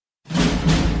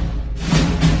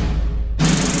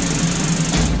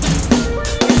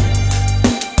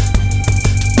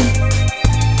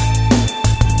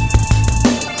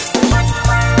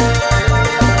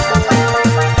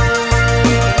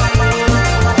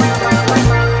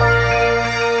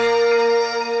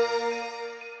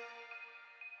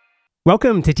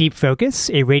Welcome to Deep Focus,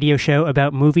 a radio show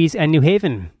about movies and New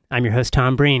Haven. I'm your host,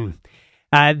 Tom Breen.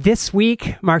 This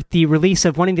week marked the release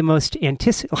of one of the most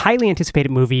highly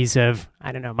anticipated movies of,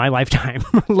 my lifetime,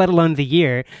 let alone the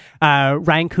year.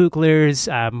 Ryan Coogler's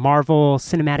Marvel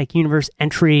Cinematic Universe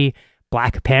entry,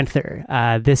 Black Panther.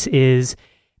 This is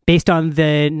based on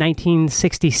the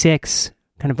 1966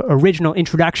 kind of original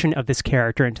introduction of this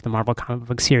character into the Marvel comic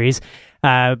book series.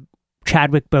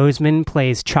 Chadwick Boseman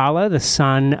plays T'Challa, the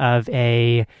son of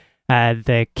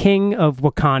the king of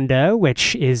Wakanda,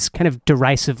 which is kind of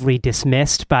derisively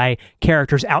dismissed by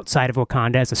characters outside of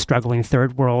Wakanda as a struggling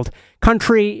third world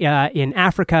country in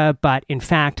Africa. But in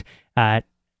fact,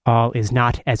 all is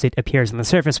not as it appears on the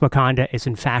surface. Wakanda is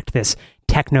in fact this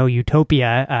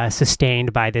techno-utopia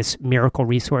sustained by this miracle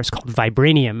resource called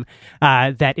vibranium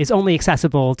that is only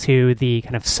accessible to the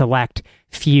kind of select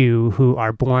few who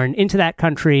are born into that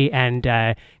country and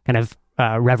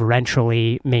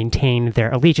reverentially maintain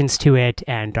their allegiance to it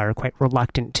and are quite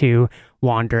reluctant to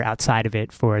wander outside of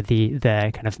it for the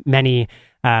kind of many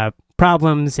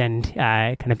problems and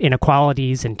kind of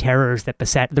inequalities and terrors that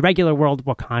beset the regular world.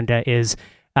 Wakanda is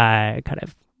kind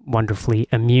of wonderfully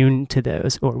immune to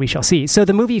those, or we shall see. So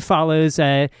the movie follows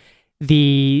the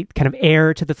kind of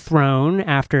heir to the throne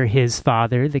after his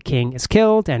father, the king, is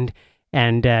killed, and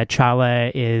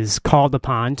T'Challa is called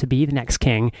upon to be the next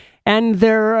king. And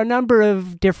there are a number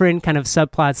of different kind of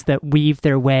subplots that weave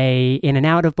their way in and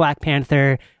out of Black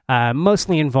Panther,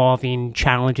 mostly involving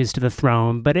challenges to the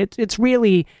throne. But it's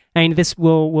really, this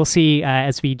we'll see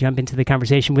as we jump into the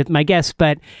conversation with my guests,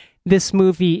 but this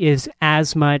movie is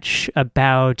as much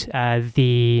about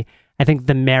the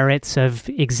merits of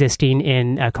existing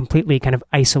in a completely kind of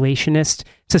isolationist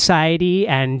society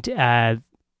and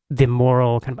the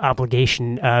moral kind of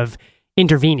obligation of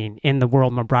intervening in the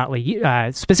world more broadly,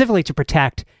 specifically to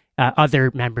protect other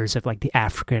members of like the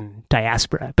African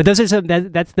diaspora. But those are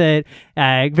that's the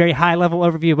very high level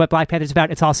overview of what Black Panther is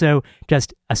about. It's also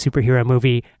just a superhero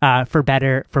movie, for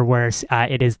better, for worse.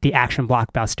 It is the action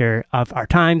blockbuster of our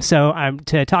time. So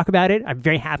to talk about it, I'm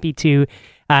very happy to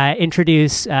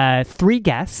introduce three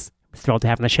guests. Thrilled to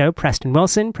have on the show. Preston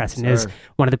Wilson. Preston is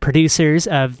one of the producers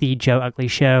of the Joe Ugly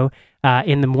Show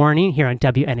in the morning here on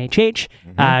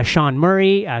WNHH. Sean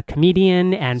Murray, a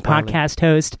comedian and podcast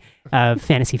host of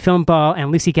Fantasy Film Ball,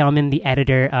 and Lucy Gelman, the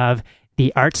editor of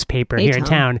the Arts Paper here in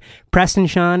town. Preston,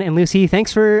 Sean, and Lucy,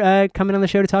 thanks for coming on the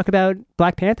show to talk about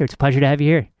Black Panther. It's a pleasure to have you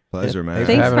here. Pleasure, man.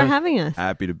 Thanks for having us.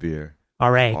 Happy to be here. All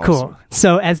right, Awesome. Cool.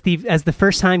 So as the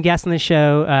first time guest on the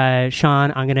show,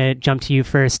 Sean, I'm going to jump to you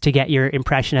first to get your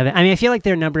impression of it. I feel like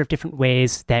there are a number of different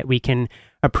ways that we can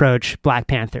approach Black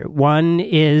Panther. One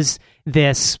is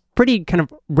this pretty kind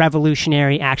of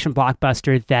revolutionary action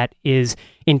blockbuster that is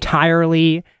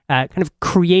entirely kind of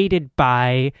created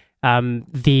by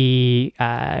the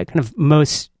kind of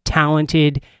most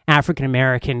talented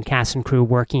African-American cast and crew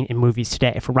working in movies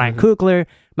today. For Ryan Coogler,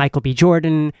 Michael B.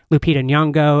 Jordan, Lupita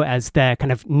Nyong'o as the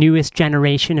kind of newest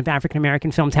generation of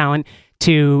African-American film talent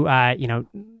to,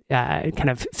 kind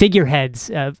of figureheads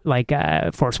of like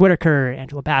Forrest Whitaker,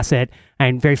 Angela Bassett,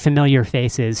 and very familiar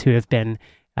faces who have been,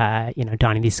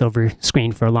 donning the silver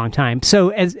screen for a long time. So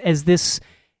as this,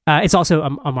 it's also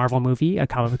a Marvel movie, a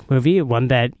comic book movie, one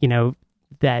that,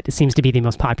 that seems to be the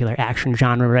most popular action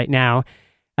genre right now.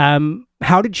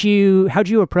 How did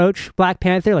you approach Black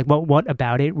Panther? Like, what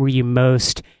about it were you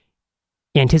most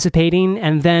anticipating?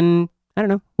 And then, I don't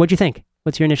know, what'd you think?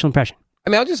 What's your initial impression?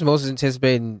 I was just most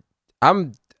anticipating. I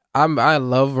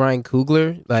love Ryan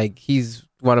Coogler. Like, he's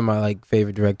one of my like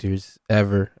favorite directors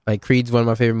ever. Like, Creed's one of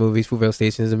my favorite movies. Fruitvale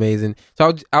Station is amazing.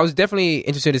 So I was definitely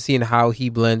interested in seeing how he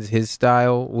blends his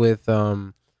style with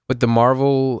the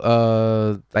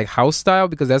Marvel like house style,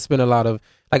 because that's been a lot of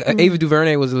like Ava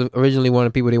DuVernay was originally one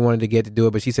of the people they wanted to get to do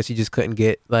it, but she said she just couldn't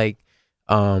get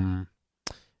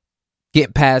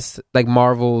past like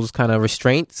Marvel's kind of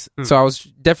restraints. So I was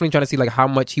definitely trying to see like how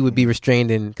much he would be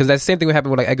restrained in, because that's the same thing that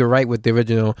happened with like Edgar Wright with the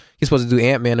original. He's supposed to do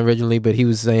Ant-Man originally, but he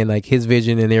was saying like his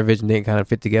vision and their vision didn't kind of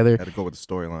fit together. Had to go with the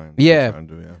storyline. Yeah.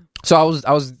 So I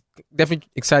was definitely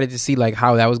excited to see like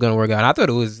how that was going to work out. And I thought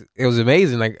it was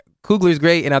amazing. Like, Coogler's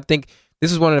great, and I think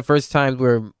this is one of the first times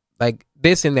where like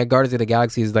this and that Guardians of the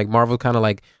Galaxy is like Marvel kind of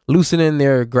like loosening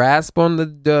their grasp on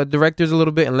the directors a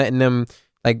little bit and letting them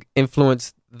like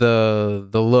influence the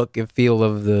look and feel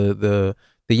of the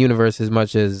universe as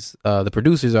much as the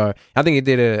producers are. I think it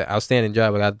did an outstanding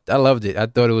job. Like, I loved it. I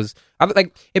thought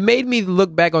it made me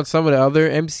look back on some of the other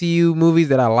MCU movies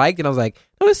that I liked, and I was like,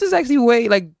 no, this is actually way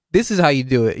like this is how you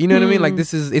do it. You know what I mean? Like,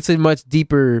 it's a much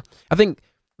deeper. I think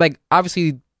like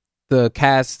obviously the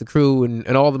cast, the crew, and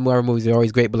all the Marvel movies are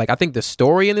always great. But like, I think the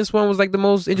story in this one was like the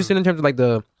most interesting in terms of like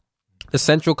the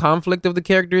central conflict of the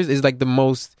characters is like the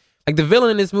most like the villain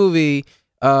in this movie.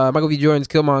 Michael B. Jordan's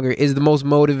Killmonger is the most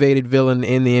motivated villain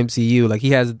in the MCU. Like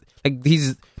he has like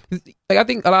he's like I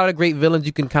think a lot of great villains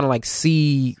you can kind of like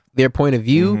see their point of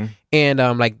view, and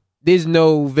like there's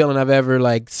no villain I've ever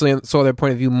like saw their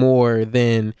point of view more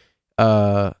than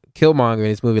Killmonger in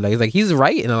this movie. Like it's like he's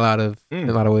right in a lot of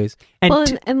ways.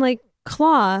 And like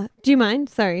Claw, do you mind?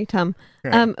 Sorry, Tom.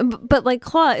 But like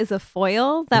Claw is a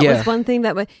foil. That was one thing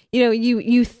that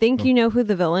you think you know who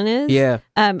the villain is. Yeah.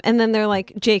 And then they're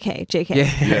like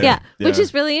JK. Yeah. Which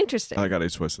is really interesting. I got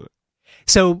it twisted.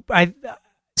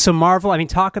 So Marvel, I mean,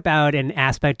 talk about an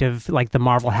aspect of like the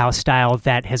Marvel house style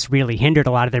that has really hindered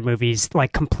a lot of their movies,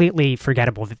 like completely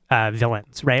forgettable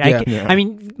villains, right? I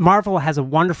mean, Marvel has a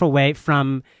wonderful way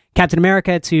from Captain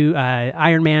America to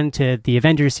Iron Man to the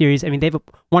Avengers series. I mean, they have a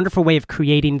wonderful way of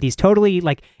creating these totally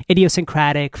like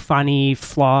idiosyncratic, funny,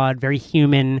 flawed, very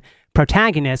human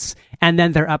protagonists, and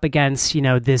then they're up against,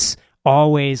 this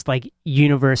always like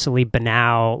universally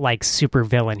banal like super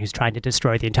villain who's trying to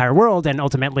destroy the entire world, and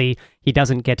ultimately he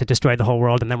doesn't get to destroy the whole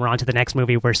world, and then we're on to the next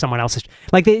movie where someone else is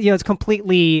like it's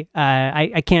completely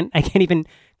I can't even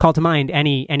call to mind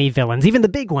any villains, even the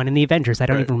big one in the Avengers. I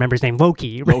don't even remember his name.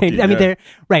 Loki, right? I mean,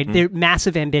 they're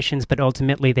massive ambitions, but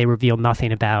ultimately they reveal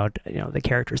nothing about the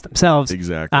characters themselves.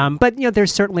 Exactly. But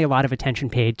there's certainly a lot of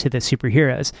attention paid to the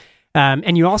superheroes,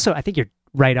 and you also, I think you're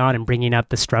right on in bringing up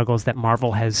the struggles that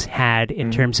Marvel has had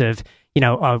in terms of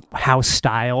a house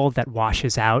style that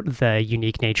washes out the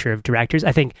unique nature of directors.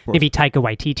 I think maybe Taika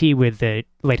Waititi with the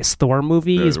latest Thor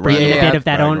movie is bringing a bit of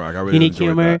that Ragnarok. own Really unique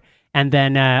humor. That. And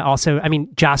then also, I mean,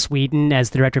 Joss Whedon as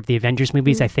the director of the Avengers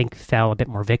movies, I think fell a bit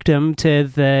more victim to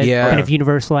the kind of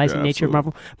universalizing nature of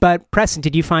Marvel. But Preston,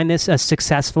 did you find this a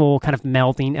successful kind of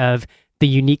melding of the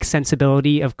unique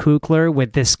sensibility of Coogler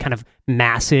with this kind of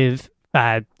massive,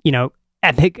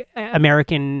 epic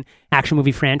American action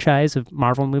movie franchise of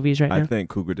Marvel movies right now? I think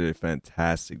Coogler did a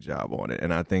fantastic job on it.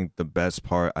 And I think the best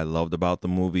part I loved about the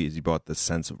movie is he brought the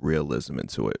sense of realism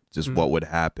into it, just what would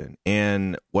happen.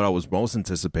 And what I was most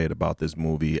anticipated about this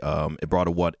movie, it brought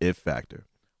a what if factor.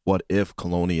 What if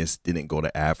colonialists didn't go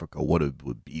to Africa? What it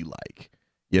would be like?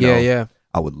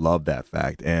 I would love that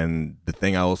fact. And the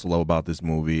thing I also love about this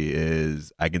movie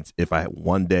is if I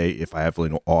have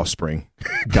offspring,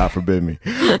 God forbid me,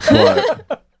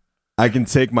 but I can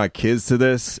take my kids to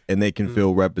this and they can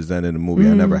feel represented in the movie.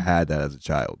 I never had that as a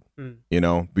child.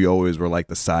 We always were like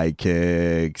the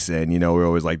sidekicks, and we're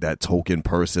always like that token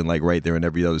person, like right there in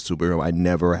every other superhero. I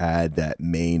never had that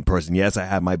main person. Yes, I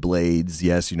had my Blades.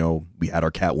 Yes, we had our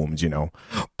Catwoman,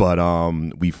 but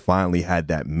we finally had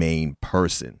that main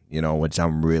person, which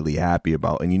I'm really happy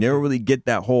about. And you never really get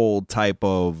that whole type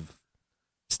of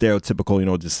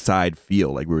stereotypical, just side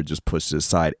feel, like we were just pushed to the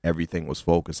side. Everything was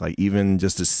focused, like even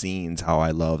just the scenes, how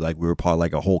I loved, like we were part of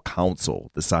like a whole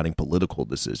council deciding political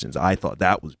decisions. I thought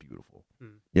that was beautiful.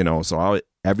 So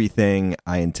everything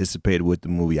I anticipated with the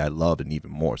movie I loved, and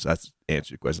even more. So that's to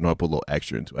answer your question. I put a little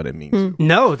extra into it. I didn't mean to.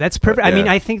 No, that's perfect. I mean,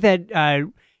 I think that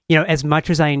as much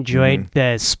as I enjoyed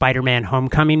the Spider-Man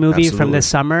Homecoming movie from this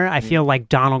summer, I feel like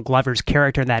Donald Glover's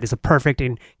character in that is a perfect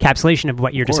encapsulation of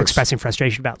what you're just expressing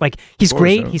frustration about. Like, he's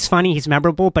great, he's funny, he's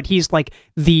memorable, but he's like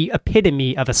the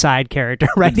epitome of a side character,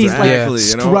 right? Exactly.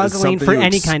 He's like struggling for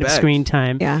any kind of screen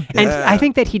time. Yeah. And I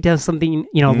think that he does something,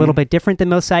 a little bit different than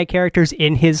most side characters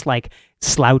in his like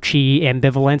slouchy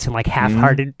ambivalence and like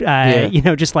half-hearted,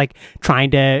 just like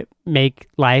trying to make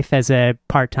life as a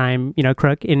part-time,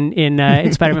 crook in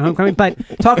Spider-Man Homecoming. But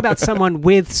talk about someone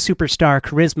with superstar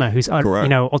charisma who's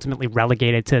ultimately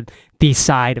relegated to the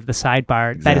side of the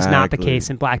sidebar. Exactly. That is not the case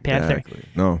in Black Panther. Exactly.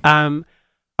 No.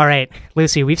 All right,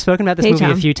 Lucy, we've spoken about this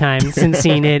movie a few times since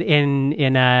seeing it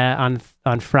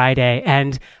on Friday,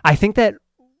 and I think that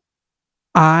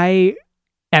I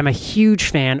am a huge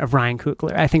fan of Ryan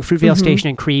Coogler. I think Fruitvale Station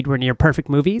and Creed were near perfect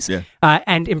movies. Yeah.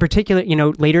 And in particular,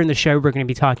 later in the show, we're going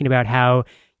to be talking about how,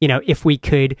 if we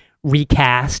could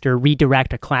recast or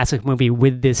redirect a classic movie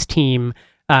with this team,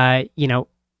 how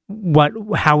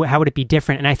would it be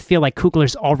different? And I feel like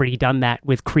Coogler's already done that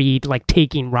with Creed, like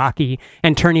taking Rocky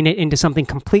and turning it into something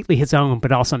completely his own,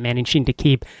 but also managing to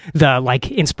keep the like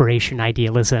inspiration,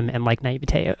 idealism, and like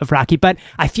naivete of Rocky. But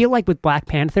I feel like with Black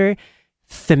Panther,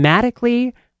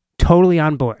 thematically totally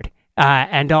on board,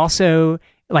 and also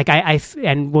like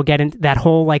and we'll get into that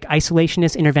whole like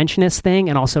isolationist interventionist thing,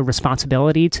 and also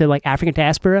responsibility to like African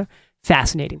diaspora.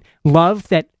 Fascinating. Love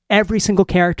that every single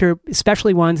character,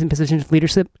 especially ones in positions of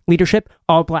leadership,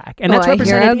 all black. And that's I hear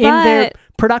represented in about their it.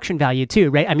 production value too,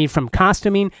 right? I mean, from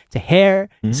costuming to hair,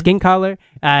 skin color,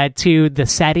 to the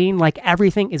setting, like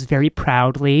everything is very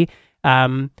proudly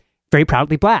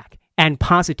black and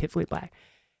positively black.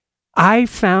 I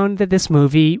found that this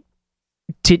movie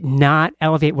did not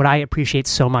elevate what I appreciate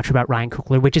so much about Ryan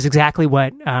Coogler, which is exactly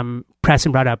what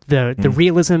Preston brought up, the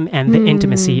realism and the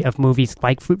intimacy of movies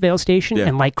like Fruitvale Station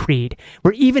and like Creed,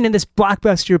 where even in this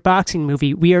blockbuster boxing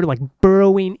movie, we are like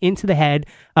burrowing into the head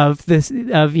of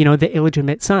the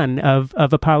illegitimate son of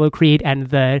Apollo Creed and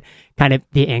the kind of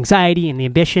the anxiety and the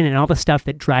ambition and all the stuff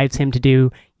that drives him to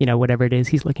do, whatever it is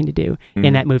he's looking to do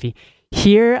in that movie.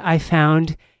 Here, I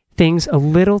found things a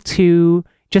little too,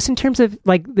 just in terms of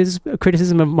like this is a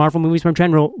criticism of Marvel movies more in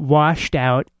general, washed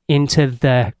out into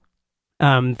the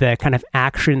kind of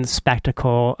action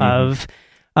spectacle of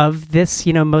this,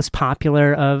 most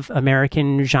popular of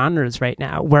American genres right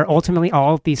now, where ultimately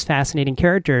all of these fascinating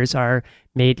characters are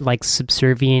made like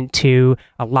subservient to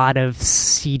a lot of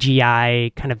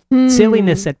CGI kind of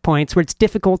silliness at points where it's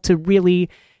difficult to really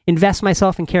invest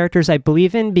myself in characters I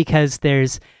believe in because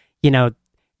there's,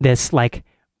 this like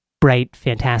bright,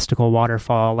 fantastical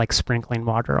waterfall, like sprinkling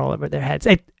water all over their heads.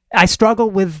 I struggle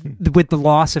with the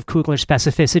loss of Coogler's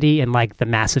specificity and like the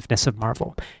massiveness of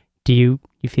Marvel. Do you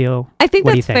feel? I think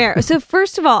what do you that's think? fair. So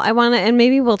first of all, I want to, and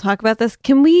maybe we'll talk about this.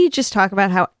 Can we just talk about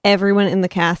how everyone in the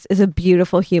cast is a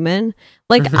beautiful human?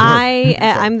 Like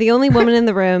I'm the only woman in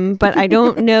the room, but I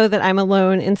don't know that I'm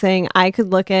alone in saying I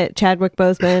could look at Chadwick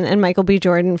Boseman and Michael B.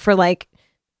 Jordan for like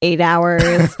 8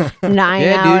 hours, 9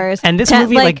 hours. And this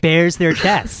movie like bears their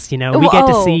chests, we get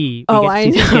to see. I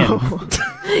know.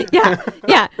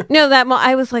 yeah. No,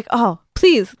 I was like, oh,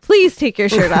 please take your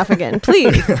shirt off again,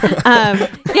 please.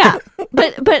 Yeah,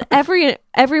 but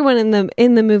everyone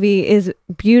in the movie is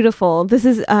beautiful. This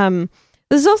is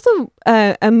also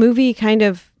a movie kind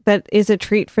of that is a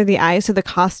treat for the eye. So the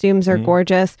costumes are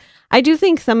gorgeous. I do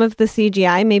think some of the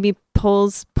CGI maybe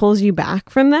pulls you back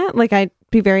from that. Like I'd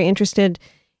be very interested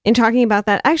in talking about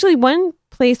that. Actually, one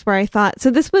place where I thought,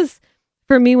 so this was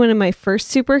for me one of my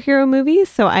first superhero movies,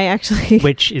 so I actually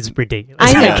which is ridiculous.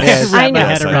 I know. Yes, I know.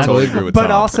 I totally agree with but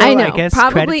Tom. also I know. I guess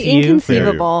Probably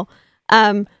inconceivable.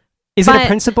 Is it a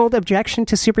principled objection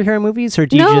to superhero movies, or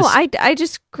do you no, just... I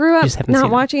just grew up not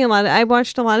watching a lot. I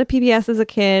watched a lot of PBS as a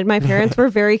kid. My parents were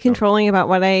very controlling about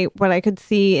what I could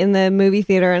see in the movie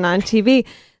theater and on TV.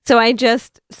 So I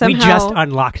just somehow... We just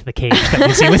unlocked the cage that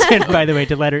Lucy was in, by the way,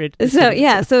 to let her...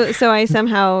 So I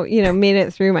somehow, made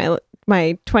it through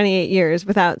my 28 years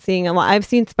without seeing a lot. I've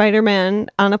seen Spider-Man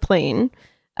on a plane,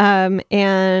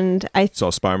 and I saw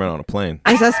Spider-Man on a plane.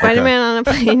 I saw Spider-Man on a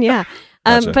plane, yeah.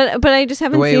 Gotcha. But I just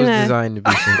haven't seen the way it was designed to be.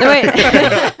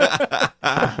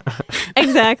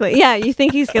 Exactly. Yeah, you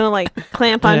think he's gonna like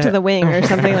clamp onto the wing or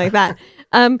something like that.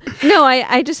 No,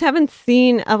 I just haven't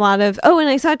seen a lot of. Oh, and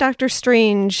I saw Doctor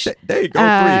Strange. There you go,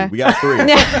 3. We got 3.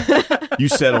 Yeah. You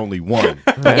said only 1.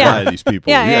 Yeah. These people.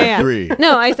 Yeah. 3.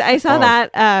 No, I saw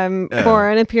that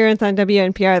for an appearance on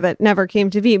WNPR that never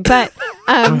came to be. But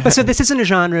so this isn't a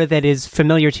genre that is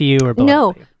familiar to you or below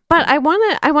no. you. But I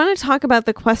want to talk about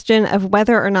the question of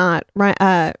whether or not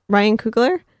Ryan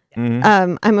Coogler.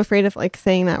 I'm afraid of like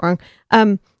saying that wrong.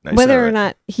 Whether or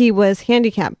not he was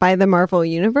handicapped by the Marvel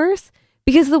universe.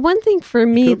 Because the one thing for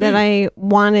me that I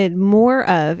wanted more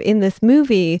of in this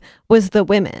movie was the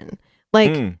women.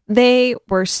 Like they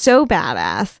were so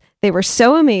badass. They were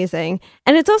so amazing.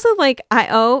 And it's also like,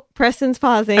 Preston's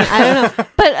pausing. I don't know.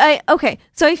 But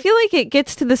so I feel like it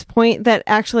gets to this point that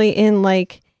actually in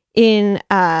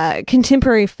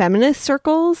contemporary feminist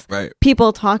circles, right,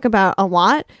 people talk about a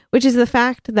lot, which is the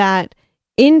fact that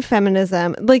in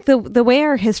feminism, like the way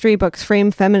our history books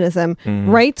frame feminism,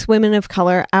 writes women of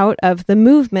color out of the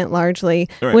movement largely,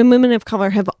 right, when women of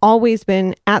color have always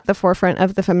been at the forefront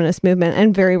of the feminist movement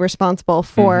and very responsible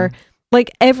for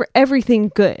like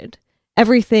everything good,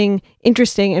 everything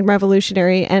interesting and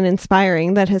revolutionary and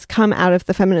inspiring that has come out of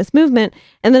the feminist movement,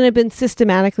 and then have been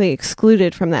systematically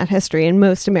excluded from that history in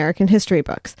most American history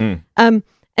books.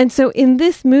 And so in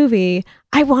this movie,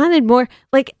 I wanted more,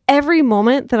 like every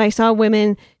moment that I saw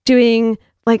women doing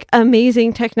like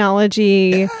amazing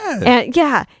technology. And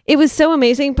it was so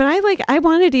amazing. But I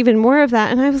wanted even more of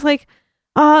that. And I was like,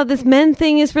 oh, this men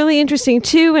thing is really interesting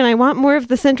too. And I want more of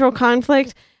the central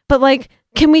conflict. But like,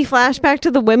 can we flash back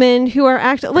to the women who are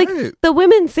like the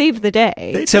women saved the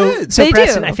day? So They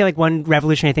Preston, do. I feel like one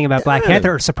revolutionary thing about Black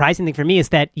Panther, or surprising thing for me, is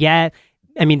that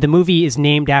I mean, the movie is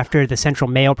named after the central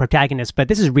male protagonist, but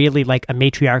this is really like a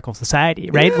matriarchal society,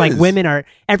 right? Like women are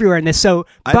everywhere in this. So,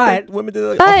 I think women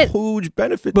did a huge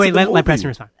benefit. Wait, to the let Preston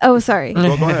respond. Oh, sorry.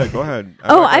 Go ahead.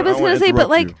 I was going to say, but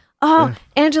like,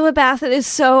 Angela Bassett is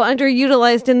so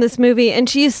underutilized in this movie, and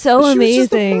she's so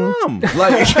amazing. She was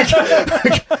just a mom.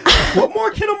 Like, what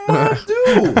more can a mom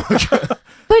do?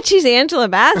 But she's Angela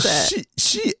Bassett.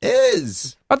 She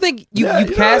is. I think you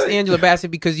cast Angela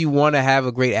Bassett because you want to have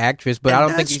a great actress, but I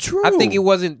don't think true. I think it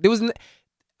wasn't. There wasn't.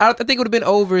 I think it would have been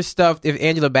overstuffed if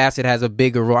Angela Bassett has a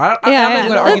bigger role. I'm not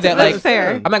going to argue that. Like,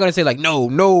 fair. I'm not going to say like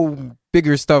no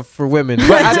bigger stuff for women.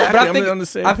 But, I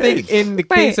think in the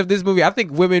case of this movie, I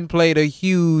think women played a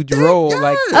huge role.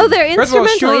 Like, they're first of all,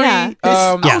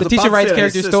 instrumental. Shuri, Letitia Wright's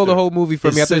character stole the whole movie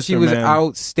from me. I thought she was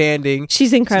outstanding.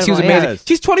 She's incredible. She was amazing. Yes.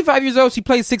 She's 25 years old. She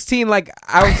plays 16. Like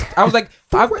I was like,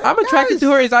 I'm attracted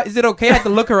to her. Is it okay? I have to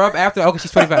look her up after. Okay,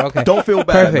 she's 25. Okay, don't feel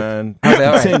bad, perfect. man. I was like,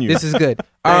 all right, Continue. this is good.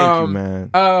 Thank you, man.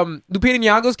 Lupita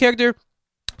Nyong'o's character,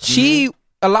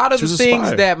 a lot of the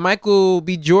things that Michael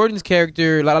B. Jordan's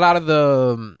character, a lot of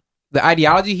the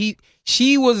ideology,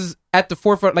 she was at the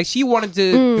forefront. Like she wanted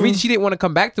to. The reason she didn't want to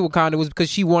come back to Wakanda was because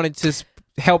she wanted to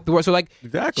help the world. So like,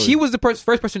 she was the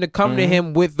first person to come to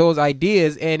him with those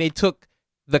ideas, and it took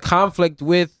the conflict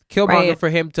with Killmonger for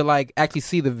him to like actually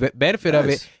see the benefit of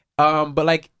it. But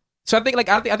like, so I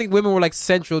think women were like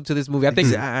central to this movie.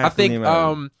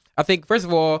 I think first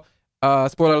of all,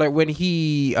 spoiler alert, when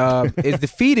he is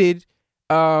defeated,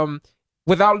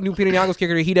 without Lupita Nyong'o's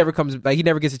character, he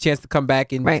never gets a chance to come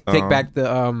back and take back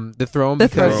the throne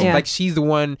because like she's the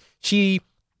one.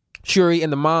 Shuri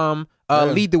and the mom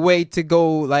lead the way to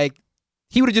go. Like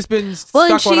he would have just been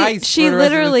stuck on ice. She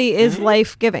literally is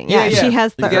life giving. Yeah, she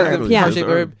has the herb.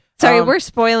 Herb. Sorry, we're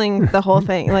spoiling the whole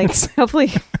thing. Like,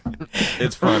 hopefully,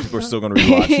 it's fine. We're still going to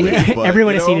rewatch it. But,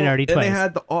 everyone has seen it already twice. And they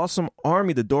had the awesome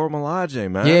army, the Dora Milaje,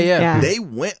 man. Yeah. They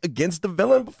went against the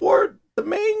villain before the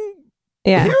main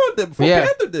hero did, before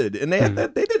Panther did, and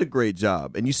they did a great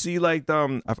job. And you see, like,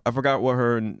 I forgot what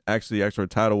her actually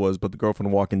title was, but the girl from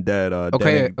The Walking Dead,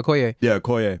 Okoye. Yeah,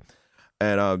 Okoye.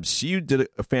 And she did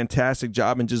a fantastic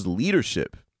job in just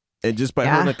leadership. And just by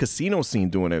her in the casino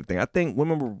scene doing everything, I think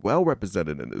women were well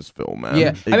represented in this film, man.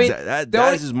 Yeah, I mean,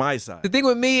 that is just my side. The thing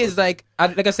with me is like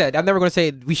I said, I'm never going to say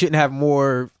we shouldn't have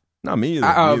more. Not me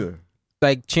either.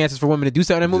 Like chances for women to do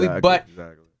something in a movie, but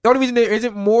the only reason there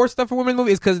isn't more stuff for women in the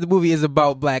movie is because the movie is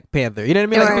about Black Panther. You know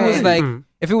what I mean? Like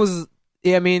if it was,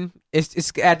 I mean, it's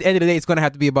at the end of the day, it's going to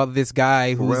have to be about this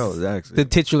guy who's the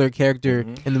titular character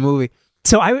in the movie.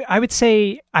 So I would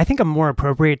say I think a more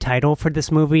appropriate title for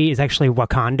this movie is actually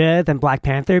Wakanda than Black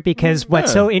Panther, because what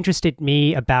so interested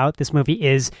me about this movie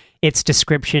is its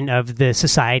description of the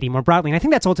society more broadly. And I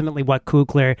think that's ultimately what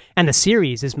Coogler and the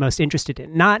series is most interested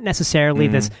in. Not necessarily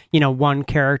this, one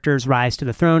character's rise to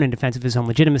the throne in defense of his own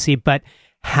legitimacy, but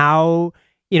how,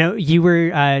 you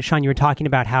were, Sean, you were talking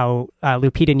about how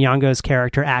Lupita Nyong'o's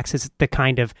character acts as the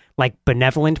kind of like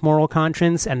benevolent moral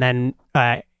conscience, and then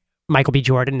Michael B.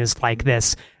 Jordan is like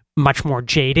this much more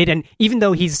jaded. And even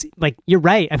though he's like, you're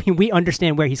right. I mean, we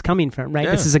understand where he's coming from, right?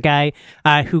 Yeah. This is a guy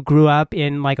who grew up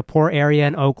in like a poor area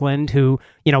in Oakland who,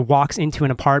 walks into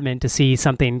an apartment to see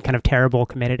something kind of terrible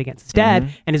committed against his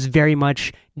dad and is very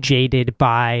much jaded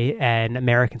by an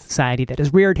American society that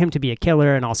has reared him to be a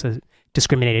killer and also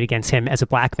discriminated against him as a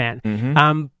black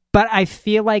man. But I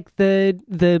feel like the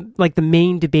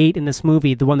main debate in this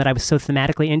movie, the one that I was so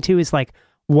thematically into, is like,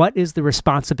 what is the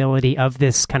responsibility of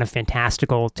this kind of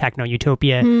fantastical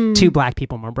techno-utopia to black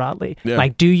people more broadly? Yeah.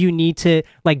 Like, do you need to,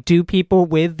 like, do people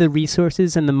with the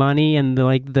resources and the money and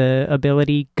the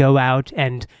ability go out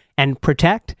and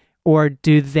protect, or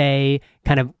do they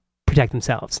kind of protect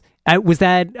themselves? Was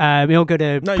that we'll go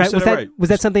to was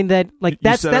that something that like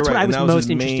that's what I was most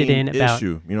interested in about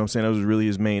issue. You know what I'm saying? That was really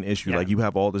his main issue. Yeah. Like, you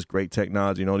have all this great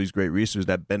technology and all these great resources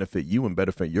that benefit you and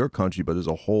benefit your country, but there's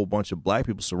a whole bunch of black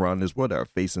people surrounding this world that are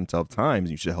facing tough times.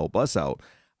 You should help us out.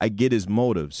 I get his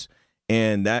motives,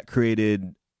 and that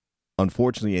created,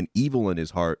 unfortunately, an evil in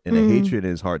his heart and a hatred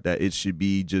in his heart that it should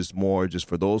be just more just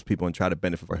for those people and try to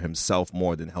benefit for himself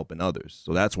more than helping others.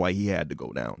 So that's why he had to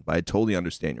go down. But I totally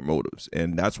understand your motives,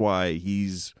 and that's why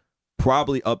he's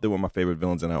probably up there with my favorite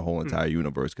villains in that whole entire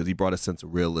universe, because he brought a sense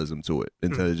of realism to it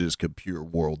instead of just pure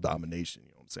world domination. You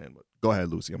know what I'm saying? But go ahead,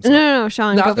 Lucy. I'm sorry. No,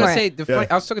 Sean. No, go I was for gonna it. say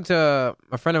I was talking to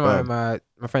a friend of mine,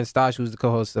 my friend Stash, who's the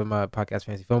co-host of my podcast,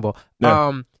 Fantasy Filmball.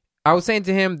 Yeah. I was saying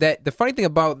to him that the funny thing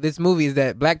about this movie is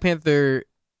that Black Panther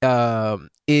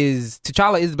is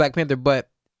T'Challa is Black Panther, but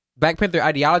Black Panther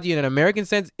ideology in an American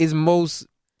sense is most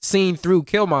seen through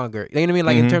Killmonger. You know what I mean?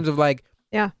 Like in terms of like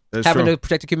having to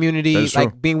protect the community,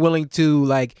 like being willing to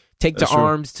like take That's to true.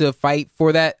 arms to fight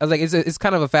for that. I was like, it's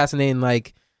kind of a fascinating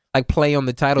like play on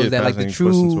the titles Yeah, that like the fascinating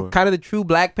twist into true it. kind of the true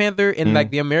Black Panther in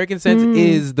like the American sense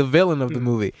is the villain of the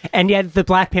movie. And yet, the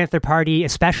Black Panther Party,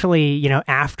 especially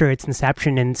after its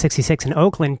inception in '66 in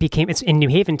Oakland, it's in New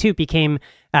Haven too, became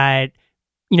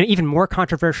even more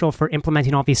controversial for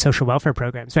implementing all these social welfare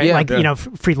programs, right? Yeah.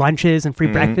 Free lunches and free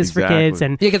breakfast for exactly. kids,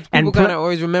 and Yeah, because and people kind of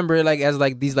always remember it like as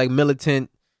like these like militant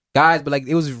guys, but like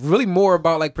it was really more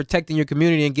about like protecting your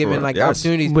community and giving Right, like yes.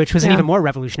 opportunities. which was an Yeah. even more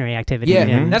revolutionary activity. Yeah,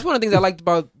 And- that's one of the things I liked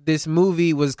about this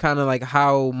movie was kind of like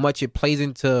how much it plays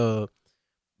into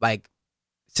like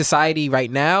society right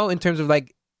now in terms of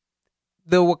like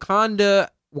the Wakanda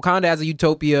as a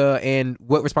utopia and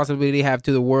what responsibility they have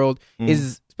to the world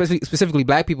is specifically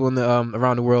Black people in the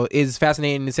around the world is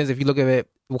fascinating in the sense if you look at it,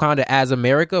 Wakanda as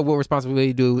America, what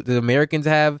responsibility do the Americans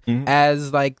have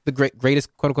as like the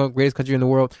greatest quote unquote greatest country in the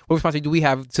world? What responsibility do we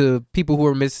have to people who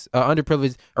are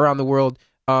underprivileged around the world?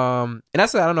 And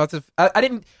that's I don't know. I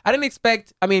didn't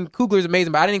expect. I mean, Coogler's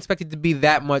amazing, but I didn't expect it to be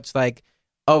that much like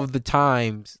of the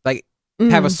times like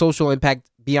have a social impact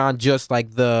beyond just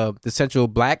like the central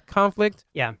Black conflict.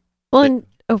 yeah. Well, and,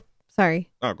 sorry.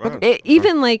 Oh, go ahead.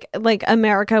 Even like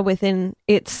America within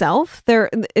itself,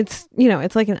 it's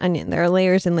like an onion. There are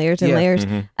layers and layers and Yeah. layers.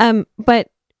 But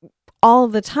all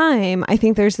the time, I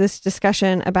think there's this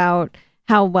discussion about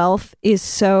how wealth is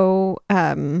so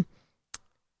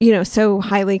so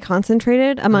highly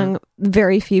concentrated among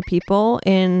very few people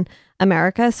in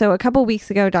America. So a couple weeks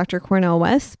ago, Dr. Cornel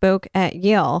West spoke at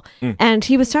Yale, and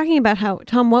he was talking about how,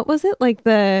 Tom, what was it? Like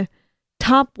the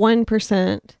top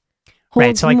 1% holds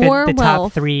Right, so like more the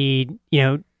wealth. top three,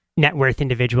 net worth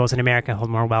individuals in America hold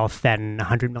more wealth than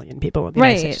 100 million people in the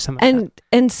United States. Or something like that.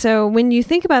 And so when you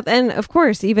think about, and of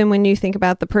course, even when you think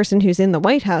about the person who's in the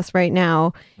White House right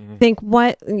now, think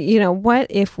what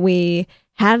if we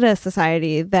had a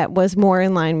society that was more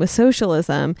in line with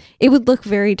socialism, it would look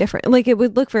very different. Like it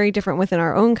would look very different within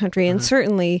our own country. And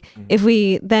certainly if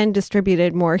we then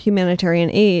distributed more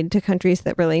humanitarian aid to countries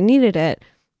that really needed it,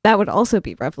 that would also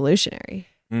be revolutionary.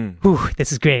 Whew,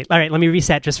 this is great. All right, let me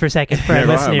reset just for a second for our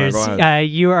go ahead, man, listeners. go ahead.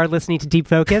 You are listening to Deep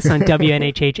Focus on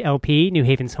WNHH-LP, New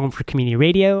Haven's home for community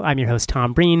radio. I'm your host,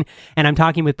 Tom Breen, and I'm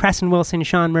talking with Preston Wilson,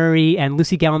 Sean Murray, and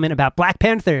Lucy Gelman about Black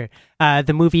Panther,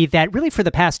 the movie that really for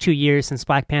the past 2 years since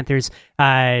Black Panther's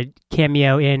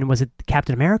cameo in, was it the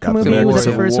Captain America Captain movie? America Was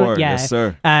the Civil first War, one? Yeah. yes,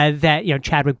 sir. That,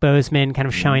 Chadwick Boseman kind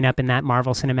of showing up in that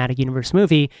Marvel Cinematic Universe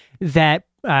movie that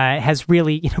has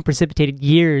really precipitated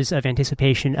years of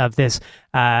anticipation of this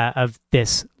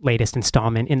latest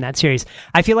installment in that series.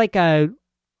 I feel like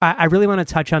I really want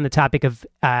to touch on the topic of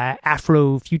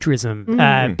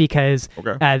Afrofuturism because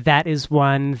that is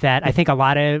one that I think a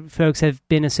lot of folks have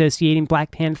been associating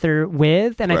Black Panther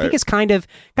with, and I think it's kind of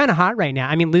hot right now.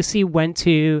 I mean, Lucy went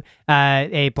to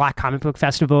a Black comic book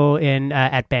festival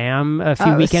at BAM a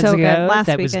few weekends so ago. good. Last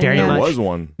that was weekend, very yeah. There much was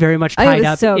one. very much Oh, it tied was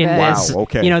up so in good. this, Wow,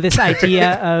 okay. this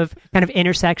idea of kind of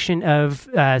intersection of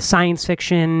science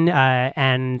fiction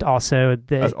and also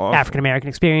the That's awesome. African American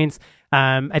experience.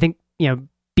 I think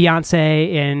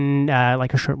Beyonce in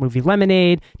like a short movie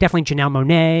Lemonade, definitely Janelle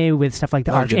Monáe with stuff like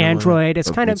the Arch Janelle Android. Monáe. It's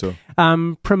Me kind too.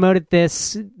 of promoted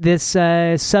this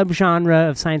subgenre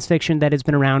of science fiction that has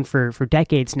been around for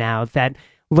decades now, that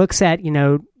looks at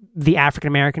the African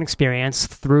American experience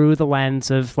through the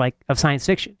lens of science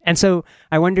fiction. And so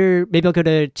I wonder, maybe I'll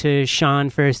go to Sean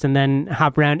first and then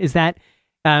hop around. Is that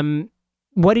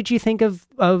what did you think of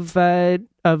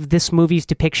this movie's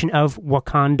depiction of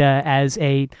Wakanda as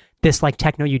this like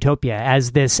techno utopia,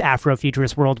 as this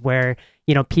Afrofuturist world where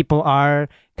people are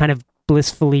kind of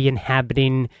blissfully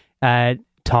inhabiting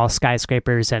tall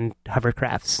skyscrapers and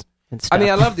hovercrafts and stuff? I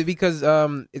mean, I loved it because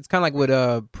it's kind of like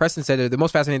what Preston said. The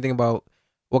most fascinating thing about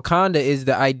Wakanda is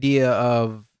the idea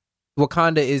of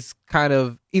Wakanda is kind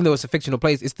of, even though it's a fictional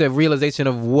place, it's the realization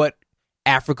of what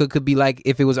Africa could be like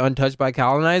if it was untouched by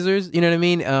colonizers. You know what I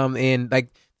mean? And like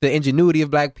the ingenuity of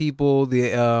Black people,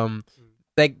 the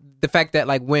like the fact that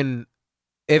like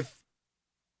if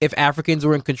Africans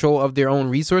were in control of their own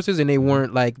resources and they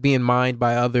weren't like being mined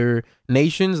by other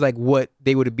nations, like what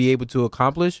they would be able to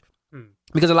accomplish.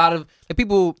 Because a lot of like,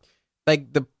 people like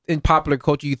in popular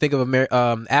culture, you think of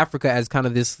Africa as kind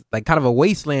of this like kind of a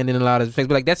wasteland in a lot of respects,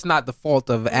 but like that's not the fault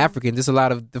of Africans. It's a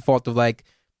lot of the fault of like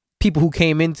people who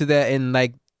came into that and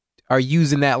like are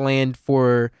using that land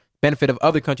for benefit of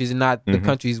other countries and not the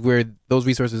countries where those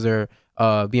resources are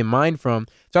being mined from.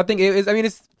 So I think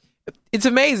it's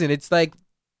amazing. It's like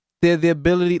the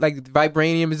ability, like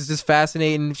vibranium is just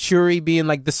fascinating. Shuri being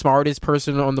like the smartest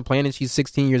person on the planet. She's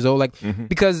 16 years old. Like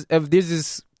because there's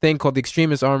this thing called the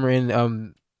extremist armor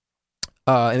in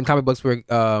in comic books where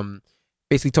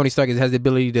basically Tony Stark has the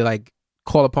ability to like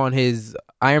call upon his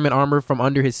Iron Man armor from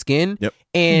under his skin. Yep.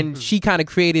 And she kind of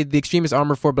created the extremist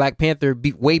armor for Black Panther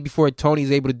way before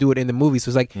Tony's able to do it in the movie. So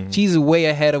it's like she's way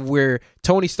ahead of where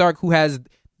Tony Stark, who has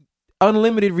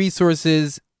unlimited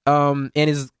resources and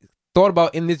is thought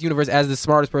about in this universe as the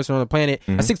smartest person on the planet,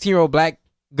 a 16-year-old black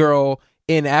girl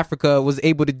in Africa was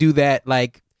able to do that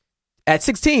like at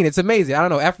 16. It's amazing. I don't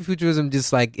know. Afrofuturism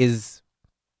just like is,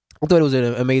 I thought it was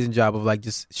an amazing job of like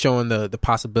just showing the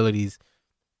possibilities.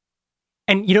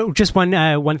 And just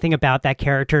one thing about that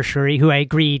character Shuri, who I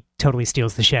agree totally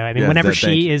steals the show. I mean, whenever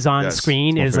she is on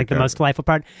screen, is like the most delightful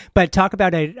part. But talk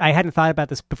about it. I hadn't thought about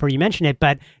this before you mentioned it,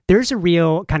 but there's a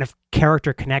real kind of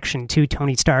character connection to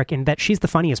Tony Stark in that she's the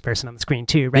funniest person on the screen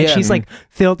too, right? Yeah. She's like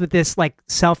filled with this like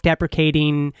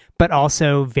self-deprecating, but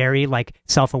also very like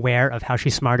self-aware of how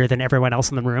she's smarter than everyone else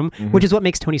in the room, which is what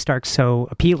makes Tony Stark so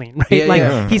appealing,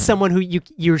 right? He's someone who you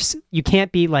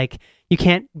can't be like. You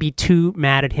can't be too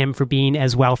mad at him for being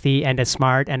as wealthy and as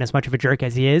smart and as much of a jerk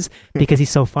as he is because he's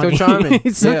so funny. So charming.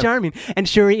 He's so charming. And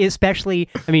Shuri especially,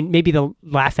 I mean, maybe the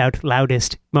laugh out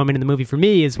loudest moment in the movie for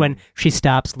me is when she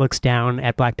stops, looks down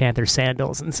at Black Panther's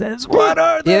sandals and says, "What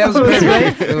are those?" Yeah, that was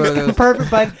Right?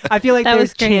 Perfect. But I feel like that they're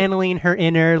was great. channeling her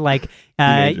inner, like,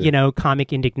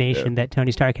 comic indignation that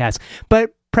Tony Stark has.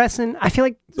 But Preston, I feel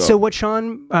like, so what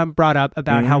Sean brought up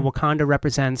about how Wakanda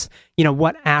represents,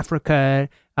 what Africa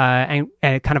and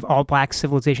kind of all black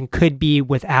civilization could be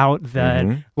without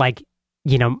the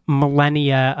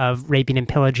millennia of raping and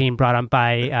pillaging brought on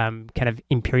by kind of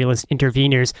imperialist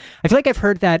interveners. I feel like I've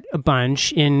heard that a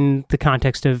bunch in the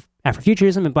context of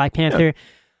Afrofuturism and Black Panther,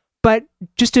 but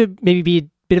just to maybe be a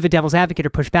bit of a devil's advocate or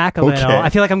push back a little, I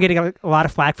feel like I'm getting a lot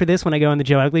of flack for this when I go on the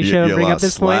Joe Ugly show and bring up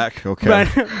this point. Okay.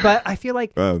 But I feel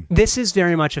like this is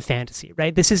very much a fantasy,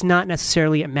 right? This is not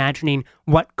necessarily imagining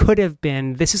what could have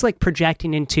been. This is like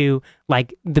projecting into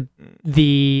like the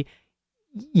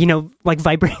like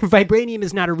vibranium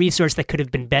is not a resource that could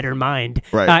have been better mined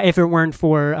if it weren't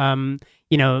for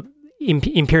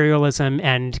imperialism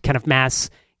and kind of mass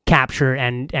capture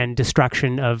and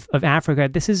destruction of Africa.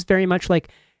 This is very much like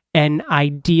an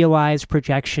idealized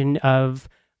projection of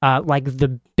like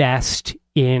the best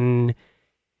in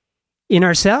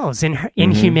ourselves,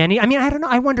 in humanity. I mean, I don't know.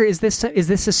 I wonder, is this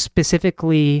a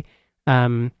specifically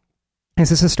is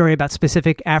this a story about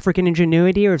specific African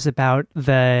ingenuity, or is it about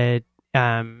the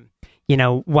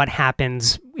what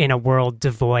happens in a world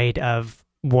devoid of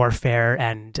warfare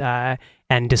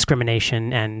and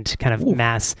discrimination and kind of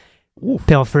mass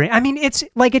pilfering? I mean, it's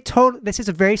like this is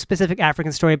a very specific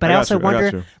African story, but I also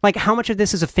wonder like how much of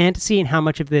this is a fantasy and how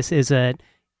much of this is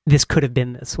this could have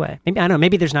been this way. Maybe, I don't know,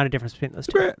 maybe there's not a difference between those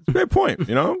two. It's a great point,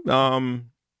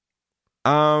 I'm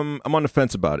on the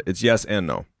fence about it. It's yes and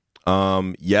no.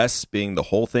 Yes, being the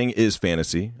whole thing is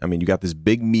fantasy. I mean, you got this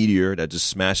big meteor that just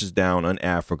smashes down on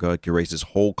Africa, can erase this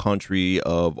whole country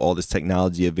of all this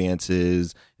technology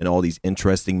advances and all these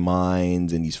interesting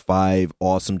minds and these 5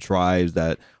 awesome tribes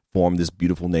that form this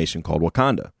beautiful nation called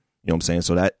Wakanda. You know what I'm saying?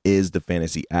 So that is the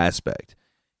fantasy aspect.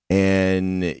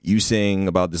 And you saying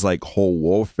about this like whole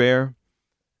warfare,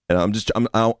 and I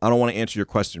don't want to answer your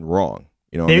question wrong.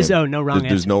 There's no wrong answer.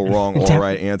 There's no wrong or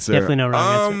right answer. Definitely no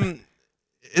wrong answer.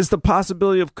 It's the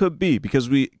possibility of could be because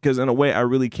in a way I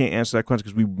really can't answer that question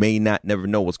because we may never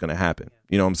know what's going to happen.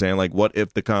 You know what I'm saying? Like, what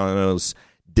if the colonists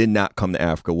did not come to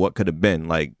Africa? What could have been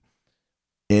like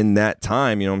in that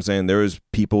time? You know what I'm saying? There was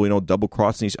people double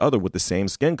crossing each other with the same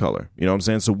skin color. You know what I'm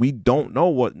saying? So we don't know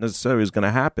what necessarily is going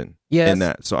to happen in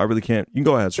that. So I really can't. You can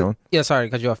go ahead, Sean. Yeah, sorry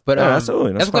to cut you off, but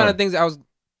absolutely, that's one of the things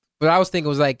what I was thinking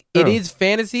was like, it is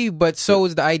fantasy, but so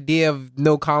is the idea of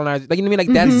no colonizers. Like, you know what I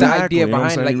mean? Like, that's the idea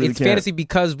behind it. Like, it's fantasy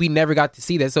because we never got to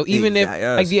see that. So even if,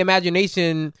 like, the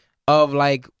imagination of,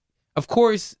 like, of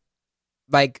course,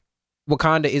 like,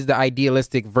 Wakanda is the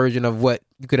idealistic version of what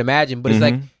you could imagine. But it's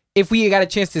like, if we got a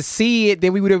chance to see it,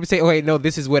 then we would ever say, oh, wait, no,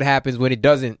 this is what happens when it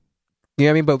doesn't. You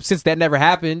know what I mean? But since that never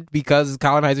happened because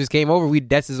colonizers came over,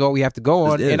 this is all we have to go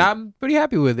on. And I'm pretty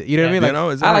happy with it. You know what I mean?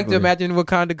 Like, exactly. I like to imagine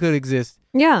Wakanda could exist.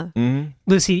 Yeah.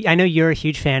 Lucy, I know you're a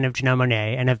huge fan of Janelle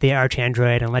Monáe and of the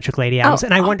Archandroid and Electric Lady albums,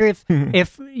 and I wonder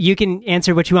if you can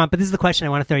answer what you want, but this is the question I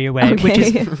want to throw your way, which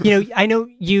is, I know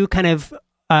you kind of,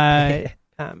 there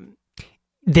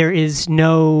is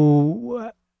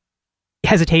no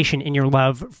hesitation in your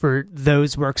love for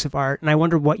those works of art, and I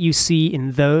wonder what you see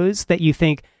in those that you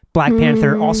think Black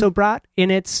Panther also brought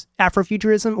in its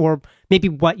Afrofuturism, or maybe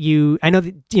what I know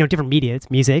that, different media,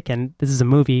 it's music, and this is a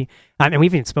movie, and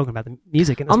we've even spoken about the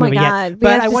music in this movie yet.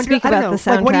 But I wonder, speak about the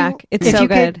soundtrack. It's so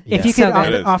good. If you could,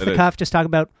 off the cuff, just talk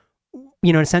about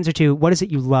in a sense or two, what is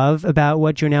it you love about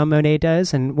what Janelle Monáe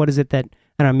does, and what is it that,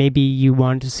 I don't know, maybe you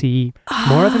want to see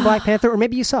more of in Black Panther, or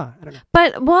maybe you saw? I don't know.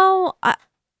 But, well,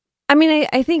 I mean,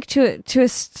 I think to a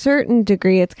certain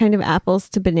degree, it's kind of apples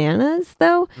to bananas,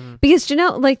 though, because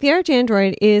Janelle, like, the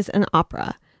Archandroid is an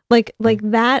opera. Like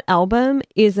that album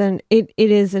is it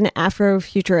is an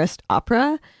Afrofuturist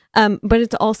opera, but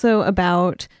it's also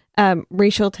about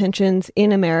racial tensions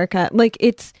in America. Like,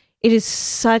 it is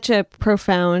such a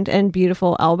profound and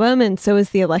beautiful album, and so is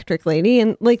the Electric Lady,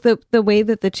 and like the way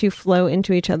that the two flow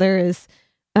into each other is,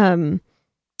 I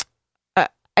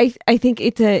think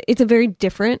it's a very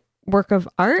different work of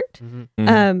art.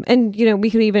 And we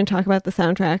could even talk about the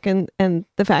soundtrack and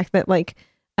the fact that, like,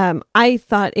 I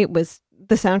thought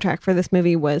the soundtrack for this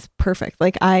movie was perfect.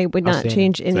 Like, I would not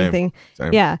change anything.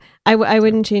 Same. Yeah, I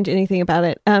wouldn't change anything about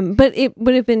it. But it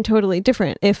would have been totally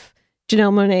different if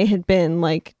Janelle Monáe had been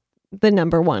like the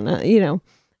number one.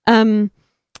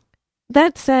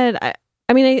 That said,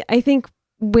 I mean, I think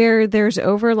where there's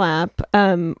overlap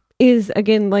is,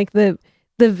 again, like the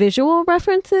visual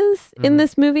references in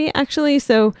this movie, actually.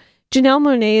 So Janelle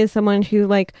Monáe is someone who,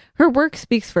 like, her work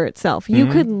speaks for itself. You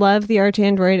could love the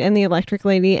Archandroid and the Electric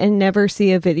Lady and never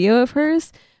see a video of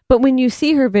hers, but when you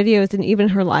see her videos and even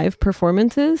her live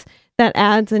performances, that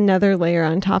adds another layer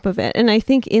on top of it. And I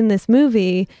think in this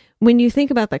movie, when you think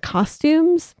about the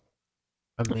costumes,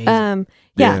 amazing.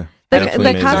 The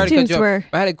amazing. costumes were.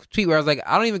 I had a tweet where I was like,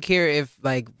 I don't even care if,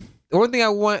 like, the only thing I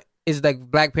want is, like,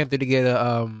 Black Panther to get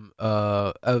a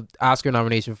Oscar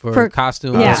nomination for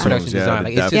costume and production design.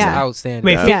 Like, it's just outstanding.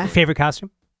 Wait, favorite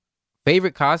costume?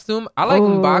 Favorite costume? I like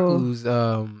M'Baku's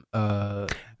the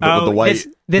white.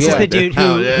 This is the dude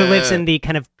who lives in the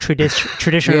kind of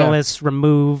traditionalist,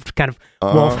 removed kind of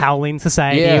wolf howling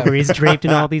society where he's draped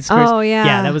in all these skirts. Oh, yeah.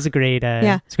 Yeah, that was a great,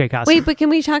 it's a great costume. Wait, but can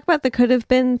we talk about the could have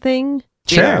been thing?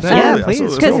 Sure, yeah,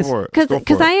 please.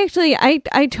 Because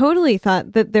I totally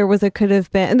thought that there was a could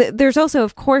have been. And there's also,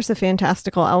 of course, a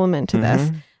fantastical element to this.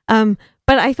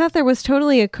 But I thought there was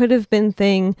totally a could have been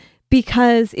thing,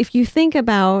 because if you think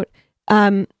about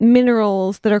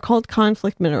minerals that are called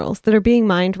conflict minerals that are being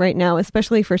mined right now,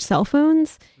 especially for cell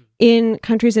phones in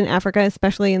countries in Africa,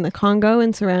 especially in the Congo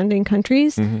and surrounding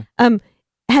countries,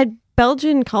 had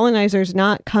Belgian colonizers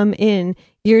not come in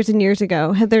years and years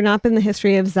ago, had there not been the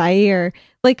history of Zaire,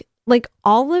 like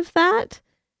all of that,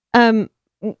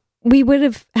 we would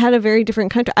have had a very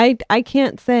different country. I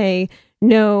can't say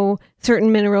no,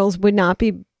 certain minerals would not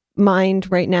be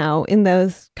mined right now in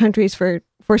those countries for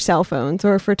cell phones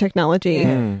or for technology.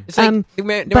 It's like there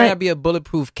might not be a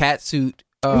bulletproof cat suit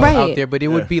out there, but it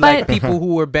would be like people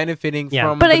who were benefiting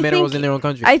from the minerals in their own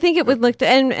country. I think it would look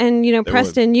and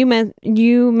Preston,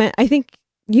 I think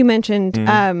you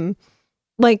mentioned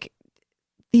like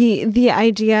the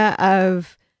idea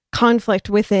of conflict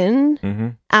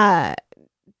within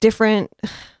different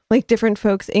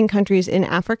folks in countries in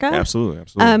Africa.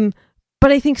 Absolutely.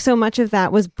 But I think so much of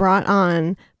that was brought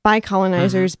on by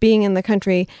colonizers being in the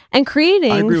country and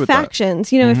creating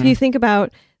factions. If you think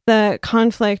about the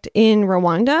conflict in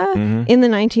Rwanda in the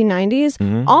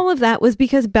 1990s, all of that was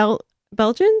because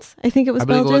Belgians, I think it was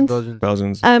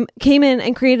Belgians, came in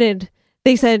and created,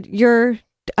 they said, was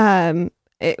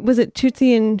it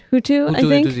Tutsi and Hutu, I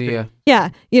think? Tutsi, yeah.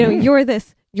 You're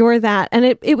this, you're that. And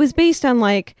it was based on,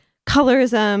 like,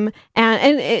 colorism,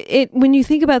 and it when you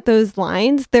think about those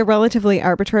lines, they're relatively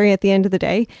arbitrary at the end of the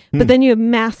day, but then you have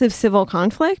massive civil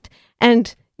conflict,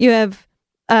 and you have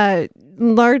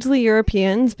largely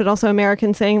Europeans but also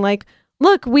Americans saying, like,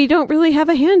 look, we don't really have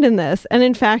a hand in this, and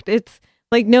in fact it's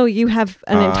like, no, you have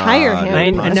an entire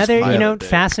hand. Another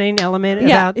fascinating element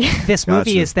about this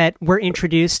movie is that we're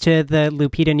introduced to the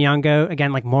Lupita Nyong'o,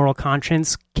 again, like, moral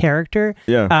conscience character.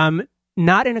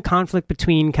 Not in a conflict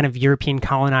between kind of European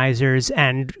colonizers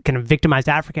and kind of victimized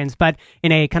Africans, but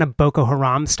in a kind of Boko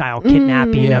Haram style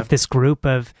kidnapping of this group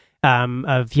of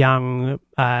young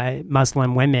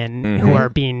Muslim women who are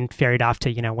being ferried off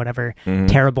to whatever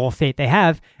terrible fate they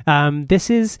have. This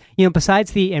is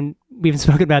besides and we've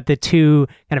spoken about the two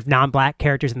kind of non-black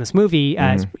characters in this movie,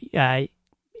 Andy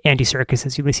Serkis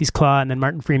as Ulysses Claw, and then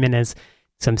Martin Freeman as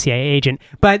some CIA agent.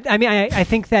 But I mean, I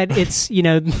think that it's,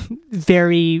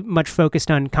 very much focused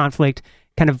on conflict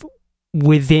kind of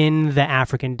within the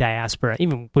African diaspora,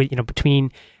 even,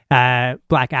 between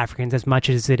Black Africans, as much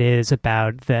as it is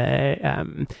about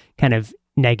the kind of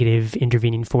negative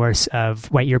intervening force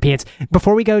of white Europeans.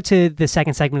 Before we go to the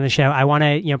second segment of the show, I want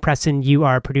to, Preston, you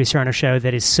are a producer on a show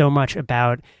that is so much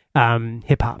about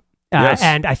hip hop.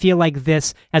 And I feel like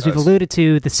this, as we've alluded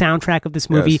to, the soundtrack of this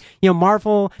movie,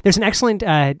 Marvel, there's an excellent,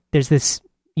 there's this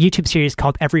YouTube series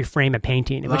called Every Frame a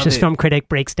Painting, in which Love this it. film critic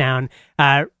breaks down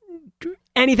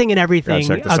anything and everything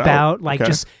Gotta check this about out. like Okay.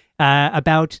 just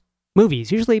about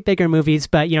movies, usually bigger movies,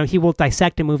 but he will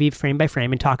dissect a movie frame by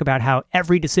frame and talk about how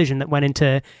every decision that went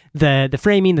into the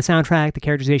framing, the soundtrack, the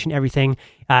characterization, everything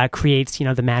creates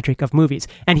the magic of movies.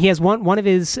 And he has one of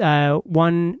his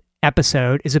one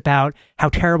episode is about how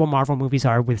terrible Marvel movies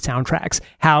are with soundtracks,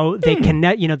 how they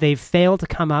connect, they've failed to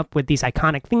come up with these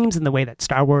iconic themes in the way that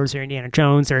Star Wars or Indiana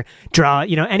Jones or draw,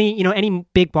 any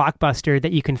big blockbuster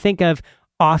that you can think of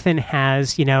often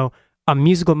has, a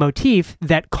musical motif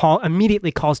that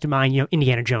immediately calls to mind,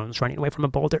 Indiana Jones running away from a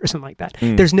boulder or something like that.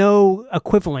 There's no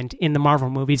equivalent in the Marvel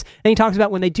movies. And he talks about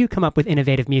when they do come up with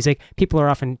innovative music, people are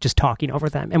often just talking over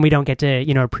them and we don't get to,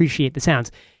 appreciate the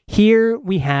sounds. Here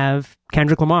we have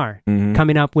Kendrick Lamar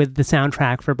coming up with the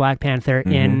soundtrack for Black Panther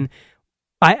in,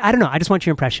 I don't know, I just want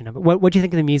your impression of it. What do you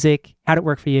think of the music? How'd it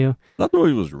work for you? I thought the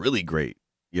movie was really great.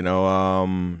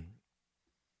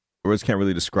 Words can't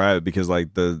really describe it because like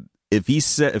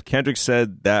if Kendrick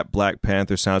said that Black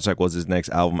Panther soundtrack was his next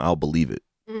album, I'll believe it.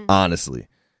 Honestly.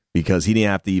 Because he didn't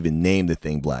have to even name the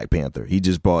thing Black Panther. He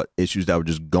just brought issues that were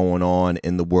just going on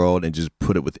in the world and just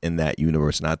put it within that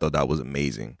universe. And I thought that was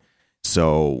amazing.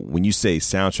 So when you say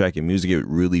soundtrack and music, it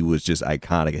really was just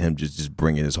iconic. Him just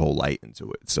bringing his whole light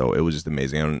into it. So it was just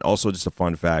amazing. And also just a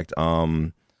fun fact,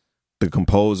 the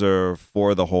composer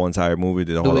for the whole entire movie,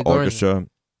 did the whole Ludwig orchestra.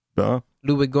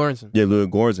 Ludwig Göransson. Yeah,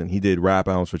 Ludwig Göransson. He did rap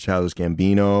albums for Childish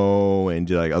Gambino and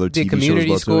did like other Did TV Community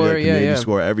shows. score, Community yeah.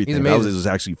 score, everything. He's That was amazing. his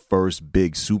actually first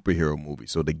big superhero movie.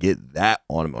 So to get that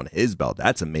on his belt,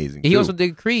 that's amazing. He too. also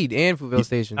did Creed and Fruitvale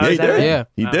Station. Oh, Yeah, is he that did. right? Yeah.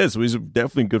 He Oh. did. So he's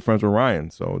definitely good friends with Ryan.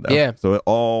 So Yeah. So it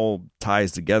all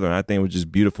ties together, and I think it was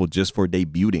just beautiful just for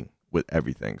debuting with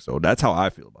everything. So that's how I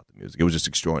feel about the music. It was just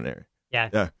extraordinary.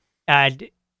 Yeah.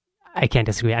 I can't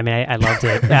disagree. I mean, I loved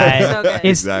it. So good.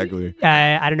 Is-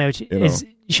 I don't know. Is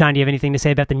Sean, do you have anything to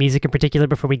say about the music in particular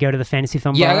before we go to the fantasy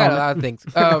film? Yeah, I bar? got a lot of things.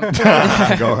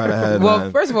 Go right ahead. Well,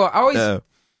 man. first of all, Yeah.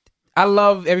 I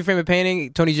love Every Frame of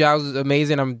Painting. Tony Giles is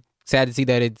amazing. I'm sad to see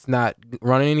that it's not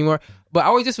running anymore. But I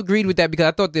always disagreed with that because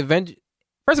I thought the Avengers.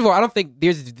 First of all, I don't think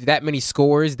there's that many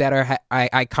scores that are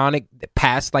iconic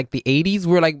past like the 80s,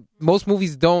 where like most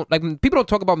movies don't, like people don't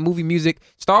talk about movie music.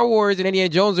 Star Wars and Indiana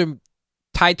Jones are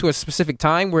tied to a specific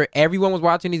time where everyone was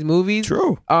watching these movies.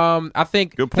 True. I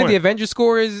think Good point. the Avengers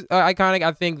score is iconic.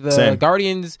 I think the Same.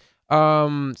 Guardians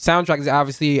soundtrack is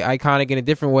obviously iconic in a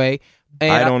different way.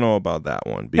 And I don't know about that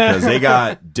one because they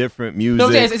got different music No,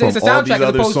 I'm saying it's a from all soundtrack these as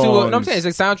other opposed songs. to a, no, I'm saying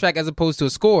it's a soundtrack as opposed to a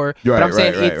score. You're but I'm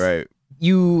right, saying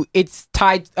right. it's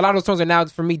tied. A lot of those songs are now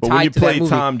for me But tied when you to play that movie.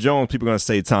 Tom Jones, people are gonna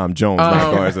say Tom Jones,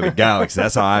 not Guardians of the Galaxy.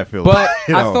 That's how I feel. But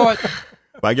you I know. thought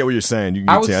But I get what you're saying. You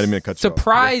I can was say I didn't mean to cut you off.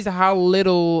 surprised how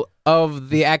little of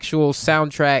the actual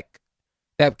soundtrack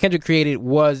that Kendrick created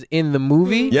was in the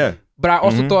movie. Yeah, But I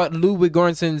also thought Ludwig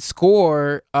Göransson's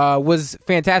score was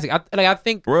fantastic. I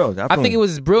think bro. I think it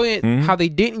was brilliant how they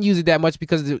didn't use it that much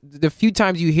because the few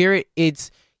times you hear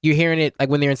it, you're hearing it like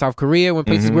when they're in South Korea, when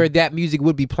places where that music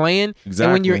would be playing. Exactly.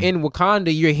 And when you're in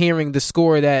Wakanda, you're hearing the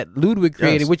score that Ludwig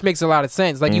created, Yes. which makes a lot of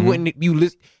sense. Like no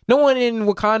one in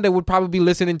Wakanda would probably be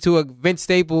listening to a Vince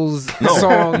Staples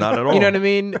song. not at all. You know what I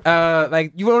mean?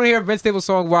 Like you won't hear a Vince Staples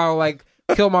song while like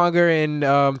Killmonger and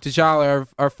T'Challa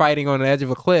are fighting on the edge of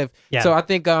a cliff. Yeah. So I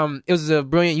think it was a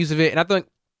brilliant use of it, and I think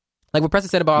like what Preston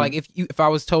said about like if I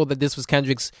was told that this was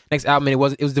Kendrick's next album and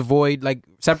it was devoid, like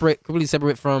completely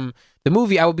separate from the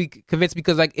movie, I would be convinced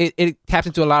because like it taps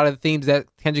into a lot of the themes that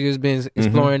Kendrick has been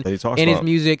exploring That he talks in his about.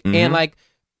 music and like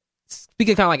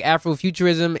speaking kind of like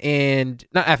Afrofuturism and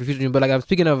not Afrofuturism, but like I'm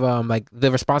speaking of like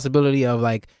the responsibility of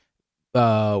like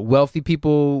wealthy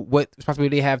people, what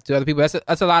responsibility they have to other people.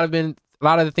 That's a lot of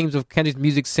the themes of Kendrick's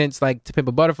music since like To Pimp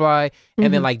a Butterfly,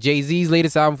 and then like Jay-Z's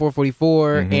latest album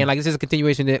 444, and like this is a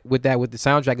continuation with the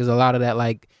soundtrack is a lot of that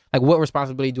like what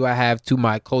responsibility do I have to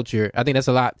my culture? I think that's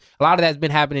a lot of that's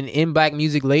been happening in black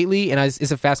music lately, and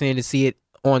it's a fascinating to see it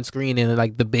on screen in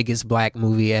like the biggest black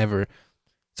movie ever.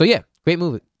 So yeah, great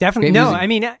movie. Definitely. Great No, music. I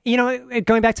mean,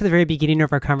 going back to the very beginning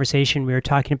of our conversation, we were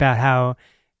talking about how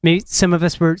maybe some of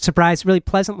us were surprised, really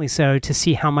pleasantly so, to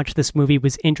see how much this movie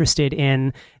was interested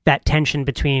in that tension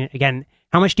between, again,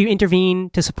 how much do you intervene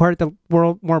to support the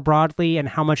world more broadly, and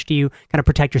how much do you kind of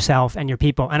protect yourself and your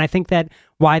people? And I think that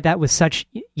why that was such,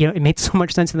 it made so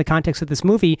much sense in the context of this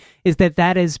movie is that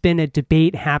has been a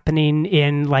debate happening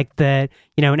in like in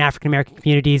African American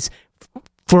communities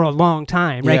for a long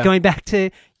time, right? Yeah. Going back to,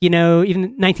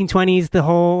 even 1920s, the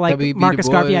whole like W.B. Marcus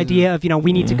Du Garvey Bois idea of,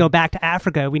 we need to go back to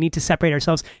Africa. We need to separate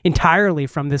ourselves entirely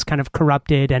from this kind of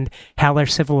corrupted and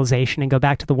hellish civilization and go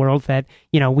back to the world that,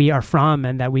 we are from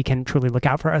and that we can truly look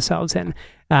out for ourselves in.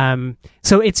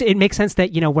 So it makes sense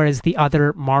that, whereas the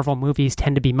other Marvel movies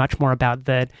tend to be much more about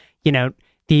the,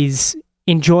 these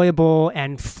enjoyable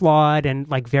and flawed and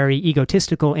like very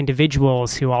egotistical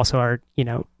individuals who also are,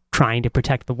 trying to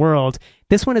protect the world.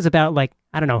 This one is about like,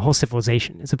 I don't know, a whole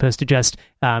civilization as opposed to just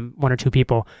one or two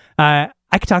people. I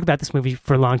could talk about this movie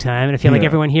for a long time, and I feel like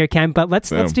everyone here can, but let's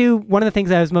do one of the things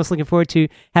I was most looking forward to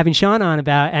having Sean on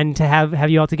about and to have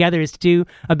you all together is to do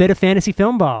a bit of fantasy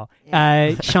film ball.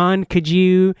 Sean, could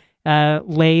you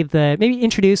maybe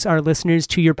introduce our listeners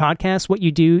to your podcast, what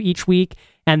you do each week,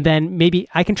 and then maybe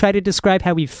I can try to describe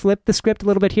how we flip the script a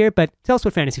little bit here, but tell us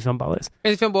what Fantasy Film Ball is.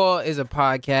 Fantasy Film Ball is a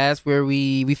podcast where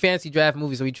we fantasy draft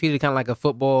movies, so we treat it kind of like a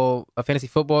fantasy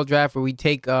football draft where we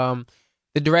take the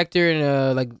director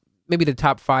and like maybe the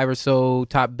top 5 or so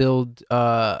top billed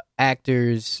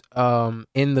actors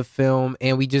in the film,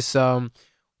 and we just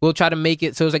we'll try to make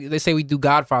it so it's like, let's say we do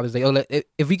Godfather. It's like,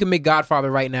 if we can make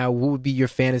Godfather right now, what would be your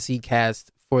fantasy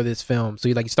cast for this film? So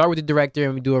you start with the director,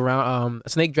 and we do a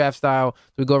snake draft style.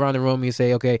 So we go around the room and you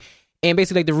say, okay, and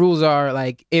basically like the rules are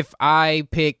like, if I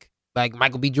pick like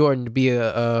Michael B. Jordan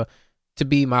to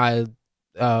be my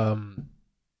let's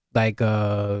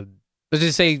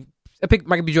just say I pick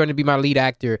Michael B. Jordan to be my lead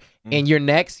actor, and you're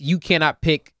next, you cannot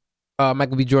pick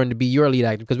Michael B. Jordan to be your lead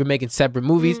actor because we're making separate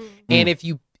movies. And if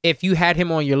you had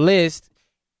him on your list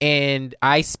and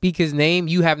I speak his name,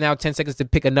 you have now 10 seconds to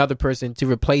pick another person to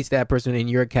replace that person in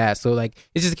your cast. So like,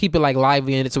 it's just to keep it like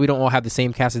lively in it, so we don't all have the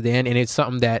same cast at the end, and it's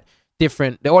something that the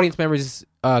audience members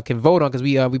can vote on, because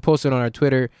we posted on our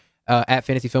Twitter at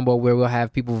Fantasy Film Ball, where we'll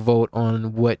have people vote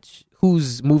on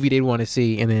whose movie they want to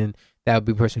see, and then that would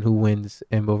be the person who wins,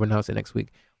 and we'll announce it next week.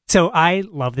 So I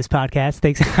love this podcast.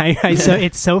 Thanks. So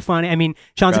it's so fun. I mean,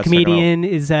 Sean's a comedian.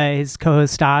 His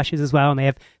co-host Stosh is as well, and they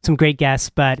have some great guests.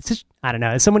 But it's just, I don't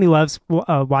know. As someone who loves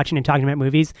watching and talking about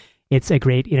movies, it's a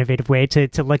great, innovative way to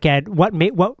look at what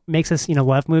makes us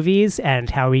love movies and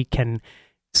how we can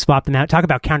swap them out. Talk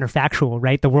about counterfactual,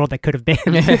 right? The world that could have been.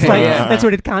 It's like, that's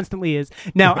what it constantly is.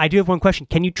 Now, I do have one question.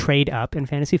 Can you trade up in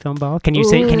Fantasy Film Ball? Can you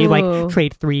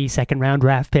trade 3 second-round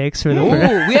draft picks for the? We've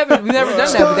never done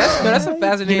that. But that's a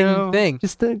fascinating thing.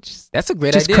 That's a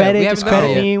great idea. Just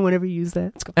credit me whenever you use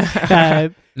that. It's cool.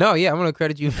 No, yeah, I'm going to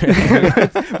credit you.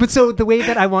 But so the way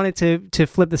that I wanted to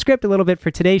flip the script a little bit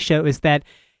for today's show is that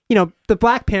the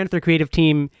Black Panther creative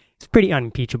team. It's pretty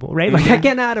unimpeachable, right? Like, I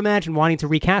cannot imagine wanting to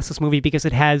recast this movie because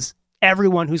it has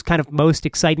everyone who's kind of most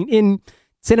exciting in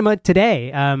cinema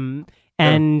today.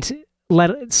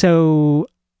 So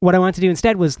what I wanted to do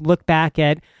instead was look back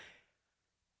at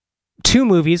 2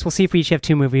 movies. We'll see if we each have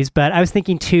 2 movies, but I was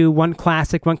thinking 2, one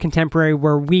classic, one contemporary,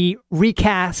 where we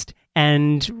recast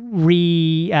and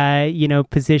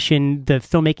position the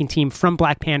filmmaking team from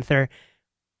Black Panther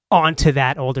onto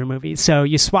that older movie. So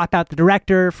you swap out the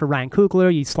director for Ryan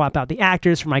Coogler, you swap out the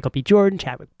actors for Michael B. Jordan,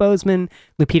 Chadwick Boseman,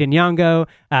 Lupita Nyong'o,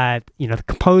 the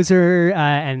composer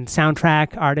and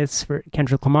soundtrack artists for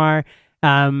Kendrick Lamar.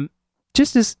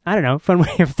 Just as, I don't know, fun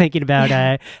way of thinking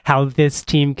about how this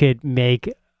team could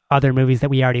make other movies that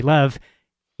we already love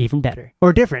even better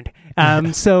or different.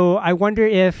 So I wonder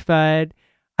if I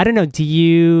don't know. Do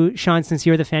you, Sean, since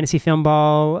you're the Fantasy Film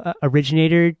Ball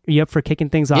originator, are you up for kicking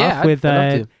things off with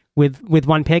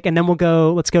one pick? And then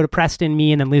let's go to Preston,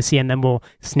 me, and then Lucy, and then we'll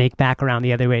snake back around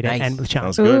the other way to end with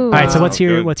Sean. Sounds good. All right, so what's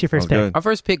your first pick? Our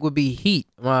first pick would be Heat,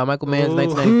 Michael Mann's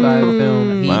 1995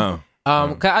 film Heat. Wow.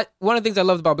 One of the things I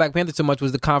loved about Black Panther so much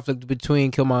was the conflict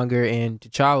between Killmonger and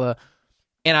T'Challa,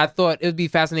 and I thought it would be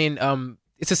fascinating.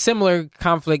 It's a similar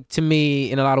conflict to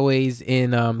me in a lot of ways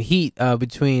in Heat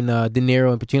between De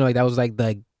Niro and Pacino. Like, that was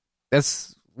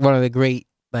that's one of the great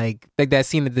like that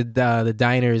scene at the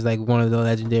diner is like one of the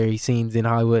legendary scenes in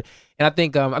Hollywood. And I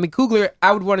think Coogler,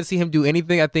 I would want to see him do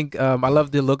anything. I think I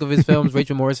love the look of his films.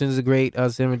 Rachel Morrison is a great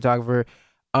cinematographer.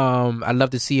 I'd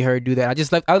love to see her do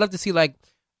that. I would love to see like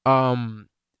Michael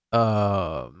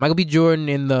B. Jordan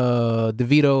in the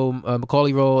DeVito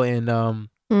Macaulay role, and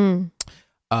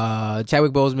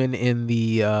Chadwick Boseman in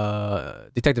the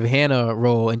Detective Hannah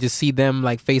role, and just see them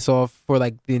like face off for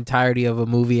like the entirety of a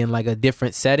movie in like a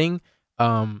different setting.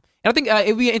 And I think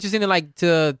it'd be interesting to like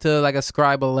to like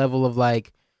ascribe a level of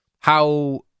like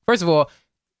how, first of all,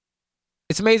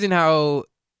 it's amazing how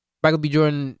Michael B.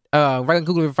 Jordan, Ryan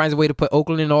Coogler finds a way to put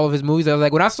Oakland in all of his movies. I was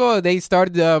like, when I saw they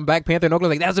started Black Panther in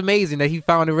Oakland, like that's amazing that he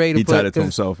found a way to He put. tied it to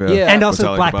himself, yeah. Yeah. And What's also that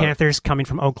like Black about it? Panther's coming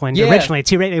from Oakland Yeah. originally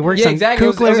too, right? It works on exactly. It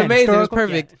was Coogler and amazing. It was historical-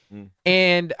 perfect.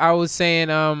 And I was saying,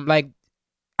 like,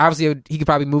 obviously he could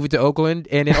probably move it to Oakland,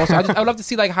 and then also I would love to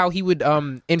see like how he would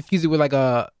infuse it with like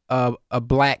a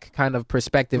black kind of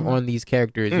perspective on these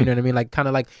characters. You know what I mean? Like kind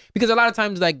of like, because a lot of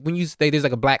times like when you say there's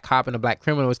like a black cop and a black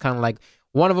criminal, it's kind of like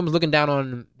one of them is looking down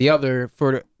on the other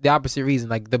for the opposite reason.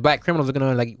 Like the black criminal is looking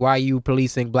on like, why are you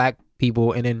policing black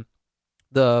people, and then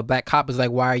the black cop is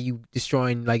like, why are you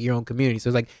destroying like your own community? So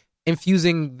it's like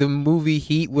infusing the movie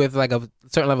heat with like a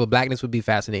certain level of blackness would be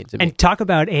fascinating to me. And talk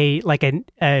about a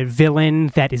villain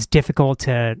that is difficult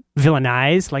to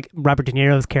villainize. Like Robert De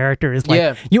Niro's character is like,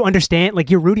 Yeah. you understand, like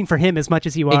you're rooting for him as much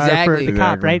as you are for Exactly. the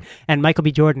cop, Exactly. right? And Michael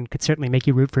B. Jordan could certainly make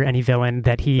you root for any villain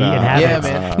that he inhabits.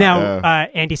 Yeah, man. Now,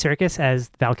 Andy Serkis as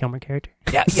the Val Kilmer character.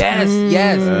 Yeah,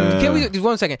 yes. Can we just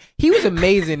 1 second? He was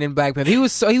amazing in Black Panther. He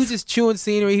was just chewing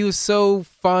scenery. He was so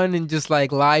fun and just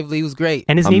like lively. He was great.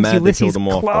 And his I'm name's mad they Ulysses killed him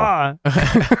off, Claw.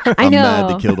 I I'm know. mad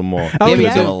they killed them all. Oh, They could've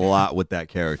yeah. done a lot with that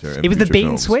character. in It was the future bait and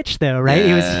films. switch, though, right?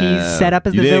 He set up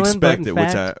as you the didn't villain, but expect in it,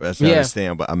 which fact, I Yeah.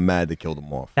 understand, but I'm mad they killed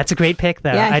him off. that's a great pick,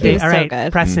 though. Yeah, I he did. was All so right,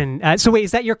 good. Preston. So wait,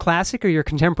 is that your classic or your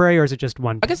contemporary, or is it just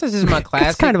one? I guess that's just my classic.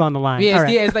 It's kind of on the line. Yeah, All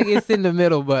right. it's like it's in the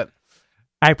middle, but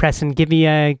All right, Preston, give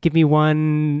me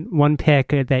one pick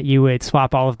that you would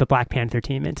swap all of the Black Panther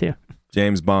team into.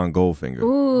 James Bond Goldfinger.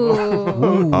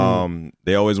 Ooh.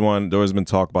 They always there always been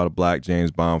talk about a black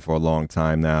James Bond for a long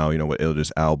time now, with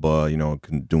Idris Elba,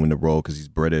 doing the role because he's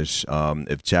British.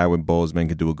 If Chadwick Boseman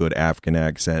could do a good African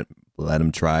accent, let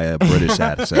him try a British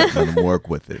accent, let him work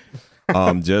with it.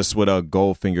 Just with a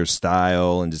Goldfinger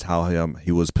style and just how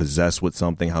he was possessed with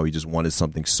something, how he just wanted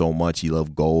something so much. He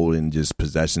loved gold and just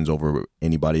possessions over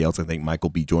anybody else. I think Michael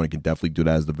B. Jordan can definitely do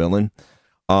that as the villain.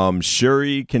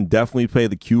 Shuri can definitely play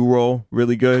the Q role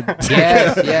really good.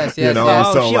 yes.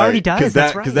 Oh, so she already does,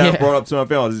 that's right. Because that Yeah. brought up to my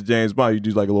family. This is James Bond. You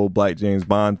do like a little black James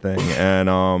Bond thing.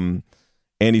 And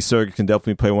Andy Serkis can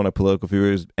definitely play one of political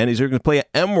figures. Andy Serkis can play an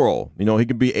M role. He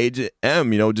could be Agent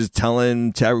M, just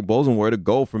telling Chadwick Boseman where to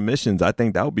go for missions. I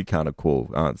think that would be kind of cool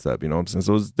concept, you know what I'm saying?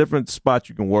 So there's different spots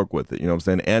you can work with it, you know what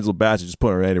I'm saying? Angela Bassett, just put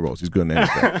her in any role. She's good in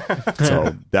anything.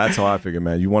 So that's how I figure,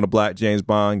 man. You want a black James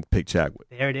Bond, pick Chadwick.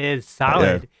 There it is,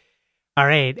 solid. Yeah. All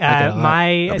right, That'd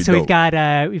be so we've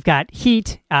dope. got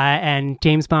Heat and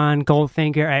James Bond,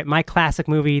 Goldfinger. All right, my classic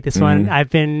movie. This one I've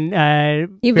been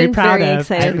You've very been proud very of.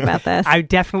 excited about this. I would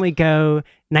definitely go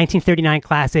 1939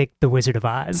 classic, The Wizard of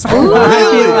Oz. Ooh.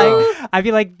 I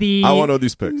feel like the I want to know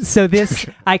these picks. So this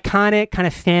iconic kind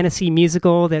of fantasy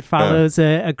musical that follows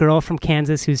a girl from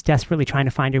Kansas who's desperately trying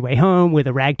to find her way home with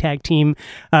a ragtag team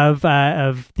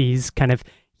of these kind of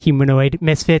humanoid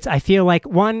misfits. I feel like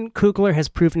Coogler has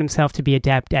proven himself to be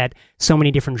adept at so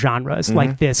many different genres,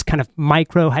 like this kind of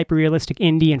micro hyper-realistic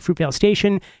indie in Fruitvale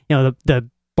Station, the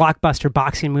blockbuster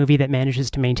boxing movie that manages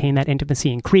to maintain that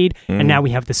intimacy in Creed, and now we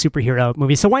have the superhero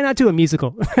movie. So why not do a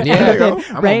musical? Yeah,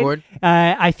 I'm right? on board.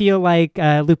 I feel like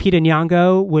Lupita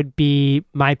Nyong'o would be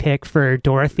my pick for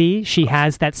Dorothy. She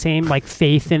has that same like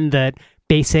faith in the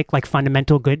basic like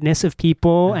fundamental goodness of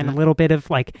people and a little bit of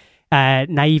like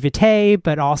naivete,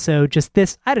 but also just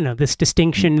this, I don't know, this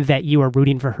distinction that you are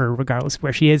rooting for her regardless of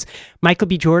where she is. Michael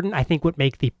B. Jordan, I think, would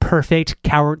make the perfect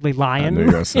cowardly lion. I knew you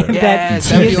were gonna say In that. Yes,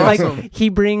 that that'd he is be like awesome. he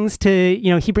brings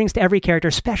to every character,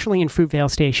 especially in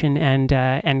Fruitvale Station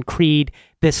and Creed,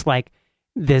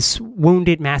 this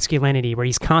wounded masculinity where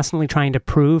he's constantly trying to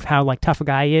prove how like tough a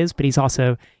guy is, but he's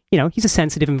also, he's a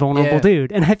sensitive and vulnerable Yeah.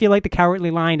 dude. And I feel like the Cowardly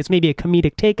Lion is maybe a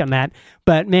comedic take on that,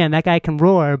 but man, that guy can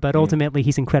roar, but ultimately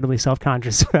he's incredibly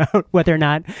self-conscious about whether or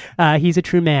not he's a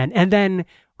true man. And then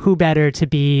who better to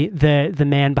be the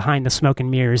man behind the smoke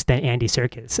and mirrors than Andy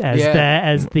Serkis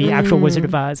as the actual Wizard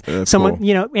of Oz. That's Someone, cool.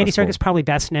 Andy That's Serkis cool. probably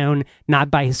best known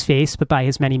not by his face, but by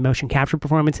his many motion capture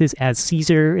performances as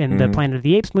Caesar in the Planet of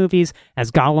the Apes movies, as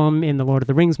Gollum in the Lord of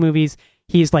the Rings movies.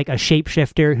 He's like a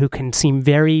shapeshifter who can seem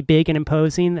very big and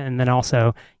imposing, and then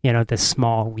also, this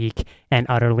small, weak, and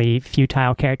utterly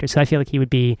futile character. So I feel like he'd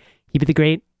be the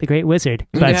great wizard.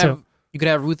 You could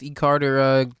have Ruth E.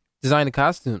 Carter design the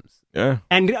costumes. Yeah.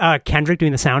 And Kendrick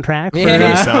doing the soundtrack for,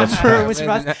 Yeah. for Wizard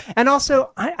of Oz. And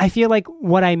also, I feel like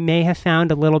what I may have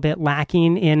found a little bit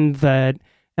lacking in the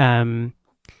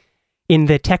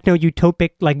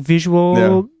techno-utopic like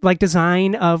visual like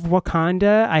design of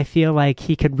Wakanda, I feel like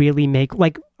he could really make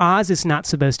like Oz is not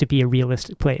supposed to be a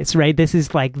realistic place, right? This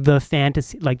is like the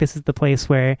fantasy, like this is the place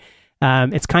where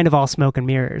it's kind of all smoke and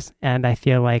mirrors, and I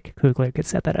feel like Coogler could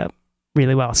set that up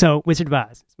really well. So Wizard of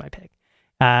Oz is my pick.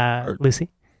 Lucy?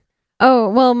 Oh,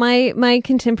 well, my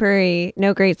contemporary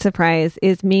No Great Surprise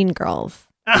is Mean Girls.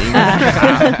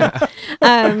 But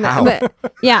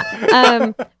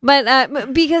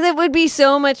because it would be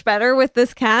so much better with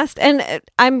this cast, and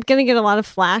I'm gonna get a lot of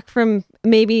flack from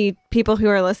maybe people who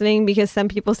are listening because some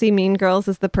people see Mean Girls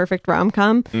as the perfect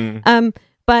rom-com.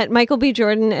 But Michael B.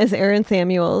 Jordan as Aaron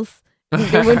Samuels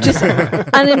would just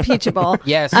unimpeachable.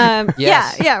 Yes.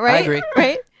 Yes. Yeah, right. I agree.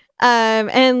 Right.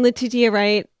 And Letitia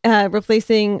Wright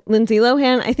replacing Lindsay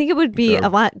Lohan. I think it would be a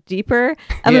lot deeper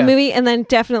of a movie. And then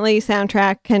definitely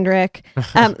soundtrack, Kendrick.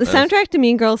 The soundtrack to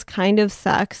Mean Girls kind of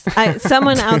sucks.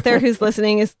 Someone out there who's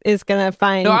listening is going to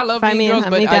find No, I love find Mean me Girls,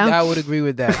 and but hunt me down. I would agree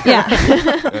with that.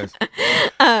 Yeah.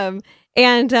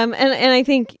 And I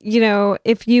think,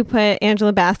 if you put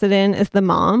Angela Bassett in as the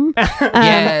mom,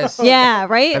 Yes. yeah,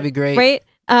 right, That'd be great. right.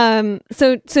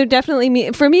 So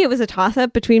definitely for me, it was a toss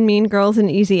up between Mean Girls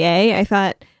and Easy A. I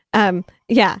thought, you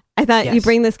Yes.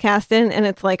 bring this cast in, and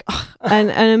it's like an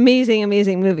amazing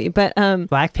movie. But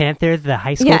Black Panther, the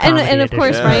high school yeah, comedy and of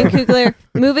course edition. Ryan Coogler,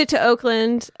 Move It to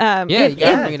Oakland. Yeah, you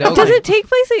gotta bring it to does Oakland. it take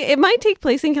place? It might take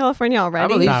place in California already. I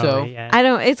believe so. Probably, yeah. I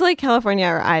don't. It's like California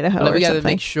or Idaho But or we gotta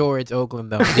something. make sure it's Oakland,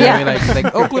 though. Yeah. You know what I mean?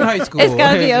 Like Oakland High School. It's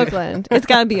gotta be Oakland. It's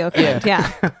gotta be Oakland. Yeah.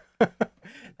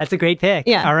 That's a great pick.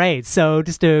 Yeah. All right. So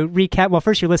just to recap, well,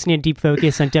 first you're listening to Deep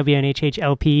Focus on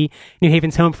WNHH-LP, New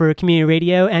Haven's home for community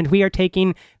radio, and we are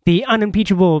taking the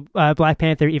unimpeachable Black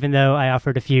Panther, even though I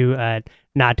offered a few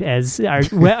not as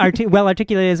well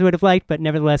articulated as I would have liked, but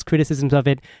nevertheless criticisms of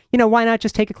it. Why not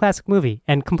just take a classic movie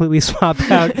and completely swap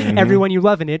out everyone you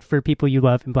love in it for people you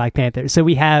love in Black Panther? So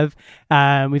we've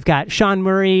got Sean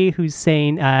Murray, who's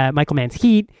saying Michael Mann's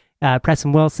Heat,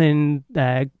 Preston Wilson,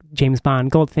 James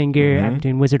Bond Goldfinger, I'm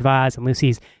doing Wizard of Oz, and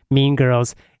Lucy's Mean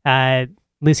Girls.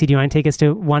 Lucy, do you want to take us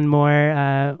to one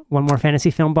more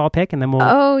fantasy film ball pick, and then we'll...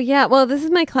 Oh yeah, well this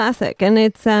is my classic, and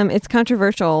it's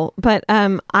controversial, but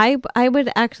I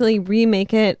would actually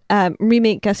remake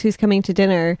Guess Who's Coming to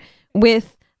Dinner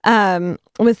with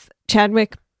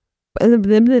Chadwick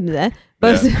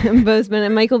Boseman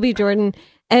and Michael B. Jordan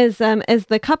as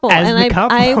the couple, As and the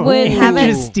couple. I would have it.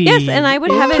 Interesting. Yes, and I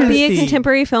would have it be a Interesting.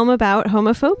 contemporary film about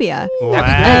homophobia.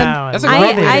 Wow. That's a I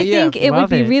great love it. idea. I think it would Love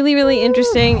be it. really, really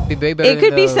interesting. It'd be way better It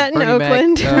could than be the set in Bernie Mac,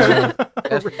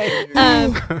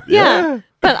 Oakland. Yeah,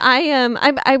 but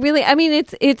I really,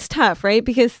 it's tough, right?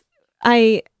 Because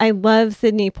I love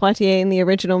Sidney Poitier in the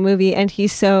original movie, and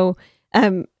he's so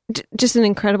just an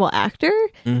incredible actor.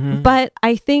 But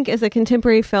I think as a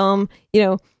contemporary film,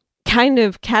 kind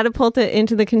of catapult it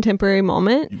into the contemporary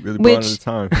moment. You really brought it Which to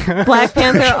time. Black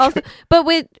Panther also, but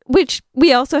which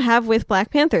we also have with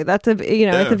Black Panther. That's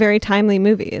it's a very timely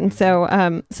movie, and so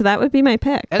that would be my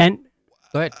pick. And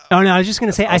Go ahead. oh no, I was just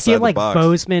gonna say, I outside feel the like box.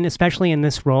 Boseman, especially in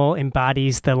this role,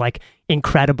 embodies the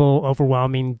incredible,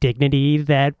 overwhelming dignity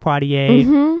that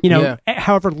Poitier, Yeah.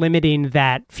 however limiting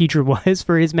that feature was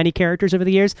for his many characters over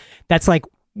the years. That's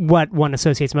what one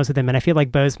associates most with him. And I feel like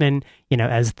Boseman,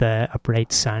 as the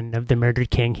upright son of the murdered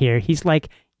king here, he's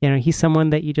he's someone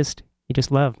that you just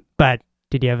love. But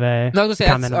did you have a No, I was gonna say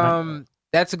comment on that?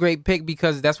 that's a great pick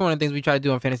because that's one of the things we try to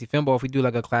do on Fantasy Film Ball. If we do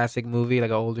a classic movie,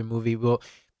 an older movie,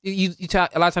 you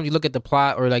a lot of times you look at the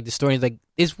plot or the story, and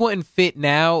this wouldn't fit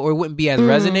now or it wouldn't be as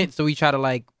resonant. So we try to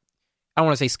I don't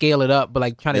want to say scale it up,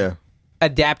 but try to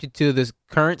adapt it to this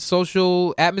current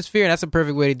social atmosphere, and that's a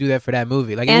perfect way to do that for that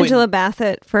movie. Angela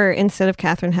Bassett instead of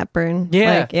Katharine Hepburn.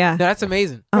 Yeah, yeah. No, that's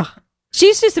amazing.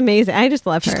 She's just amazing. I just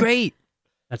love She's her. great.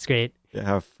 That's great. Yeah,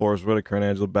 have Forrest Whitaker and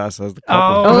Angela Bassett as the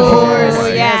couple. Oh, my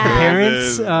yeah. The parents.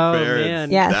 goodness, the Oh parents.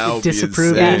 man. Yes. That would be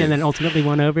Disapproving insane. and then ultimately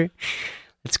won over.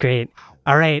 That's great.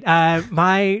 All right.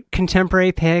 My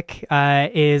contemporary pick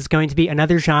is going to be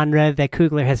another genre that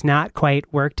Coogler has not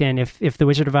quite worked in. If The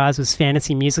Wizard of Oz was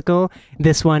fantasy musical,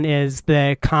 this one is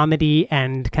the comedy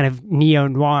and kind of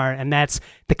neo-noir, and that's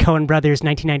the Coen brothers'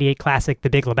 1998 classic,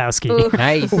 The Big Lebowski.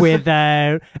 Nice. With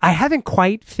I haven't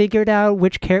quite figured out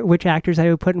which actors I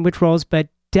would put in which roles, but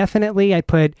definitely I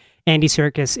put Andy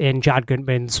Serkis in John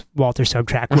Goodman's Walter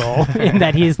Sobchak role, in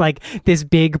that he's this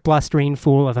big blustering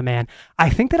fool of a man. I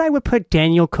think that I would put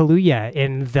Daniel Kaluuya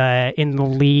in the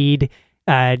lead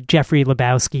Jeffrey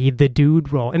Lebowski, the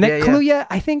dude role. And that Kaluuya,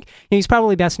 I think he's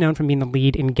probably best known from being the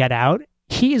lead in Get Out.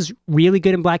 He is really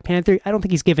good in Black Panther. I don't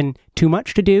think he's given too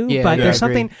much to do, but there's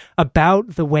something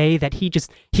about the way that he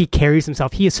carries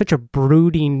himself. He is such a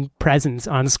brooding presence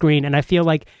on screen, and I feel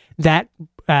like that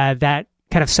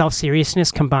kind of self-seriousness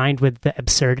combined with the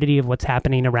absurdity of what's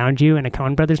happening around you in a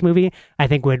Coen Brothers movie, I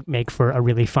think would make for a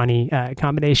really funny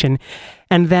combination.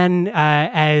 And then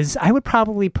as I would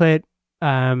probably put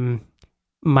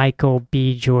Michael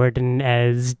B. Jordan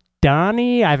as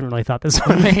Donnie. I haven't really thought this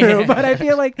one through, but I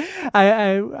feel like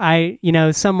I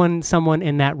someone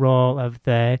in that role of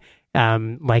the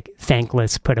like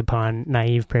thankless, put upon,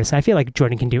 naive person. I feel like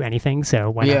Jordan can do anything, so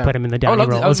why not put him in the Donnie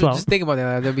role I was as well? just thinking about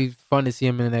that. That'd be fun to see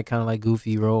him in that kind of like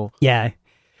goofy role. Yeah.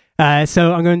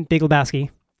 So I'm going Big Lebowski,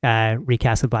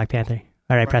 recast of Black Panther.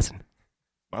 All right, Preston.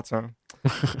 My turn.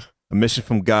 A Mission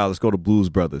from God. Let's go to Blues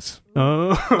Brothers.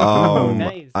 Oh,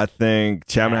 nice. I think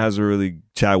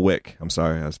Chadwick. I'm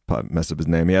sorry, I messed up his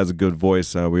name. He has a good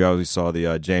voice. We already saw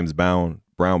the James Brown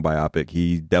biopic.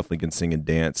 He definitely can sing and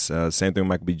dance. Same thing with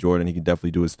Michael B. Jordan. He can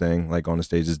definitely do his thing, like on the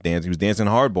stage, just dance. He was dancing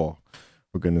hardball,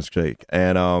 for goodness sake.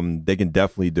 And they can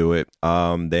definitely do it.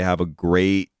 They have a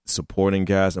great supporting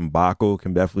cast. M'Baku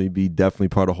can definitely be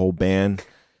part of the whole band.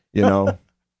 You know.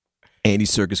 Andy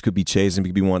Serkis could be chasing. He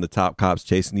could be one of the top cops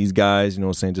chasing these guys, you know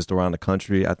what I'm saying, just around the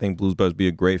country. I think Blues Brothers would be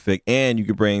a great fit. And you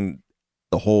could bring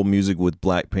the whole music with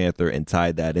Black Panther and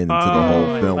tie that into the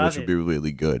whole film, which would be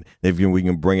really good. If we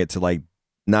can bring it to like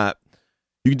not...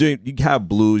 You can have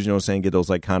blues, you know what I'm saying, get those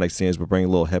iconic scenes, but bring a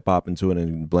little hip hop into it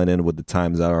and blend in with the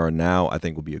times that are now. I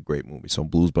think would be a great movie. So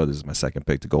Blues Brothers is my second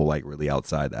pick to go like really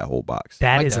outside that whole box.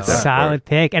 That is a solid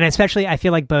pick, and especially I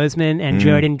feel like Boseman and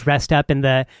Jordan dressed up in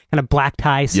the kind of black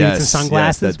tie suits and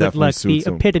sunglasses would look the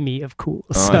epitome of cool.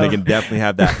 So. They can definitely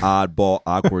have that oddball,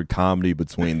 awkward comedy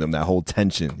between them, that whole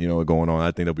tension, you know, going on. I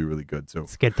think they'll be really good too.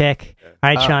 It's a good pick. All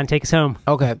right, Sean, take us home.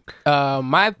 Okay,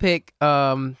 my pick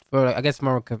for I guess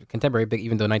more contemporary pick,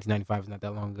 even though 1995 is not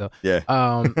that long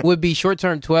ago. Would be Short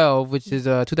Term 12, which is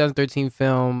a 2013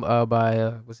 film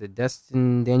by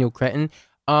Destin Daniel Cretton.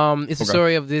 It's a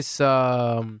story of this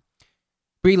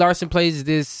Brie Larson plays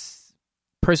this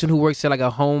person who works at like a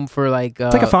home for like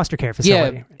it's like a foster care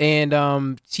facility. Yeah,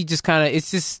 and she just kind of,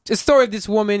 it's just a story of this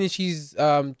woman, and she's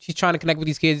trying to connect with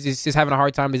these kids. It's just having a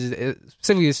hard time. It's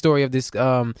specifically the story of this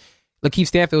Lakeith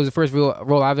Stanfield was the first real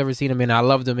role I've ever seen him in. I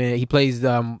loved him, and he plays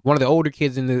one of the older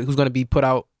kids who's going to be put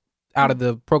out of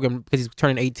the program because he's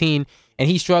turning 18, and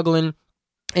he's struggling,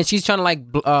 and she's trying to like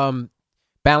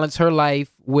balance her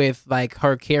life with like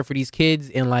her care for these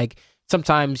kids, and like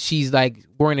sometimes she's like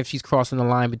worrying if she's crossing the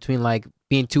line between like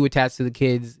being too attached to the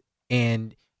kids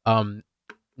and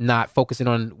not focusing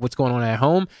on what's going on at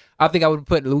home. I think I would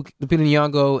put Lupita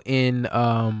Nyong'o in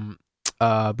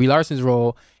Brie Larson's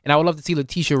role, and I would love to see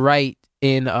Letitia Wright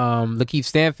in Lakeith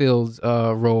Stanfield's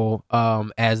role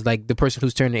as like the person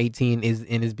who's turning 18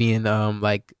 is being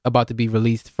like about to be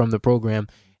released from the program,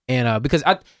 and because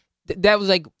that was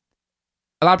like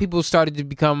a lot of people started to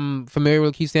become familiar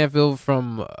with Lakeith Stanfield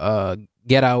from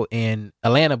Get Out and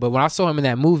Atlanta, but when I saw him in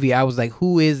that movie, I was like,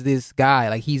 who is this guy?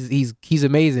 Like he's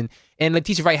amazing. And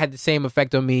Letitia Wright had the same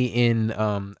effect on me in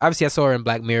obviously I saw her in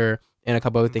Black Mirror and a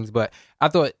couple other things, but I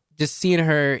thought just seeing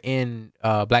her in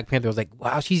Black Panther, I was like,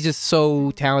 wow, she's just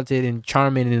so talented and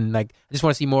charming, and like I just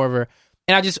want to see more of her.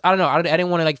 And I don't know, I didn't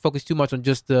want to like focus too much on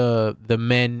just the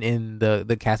men in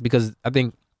the cast, because I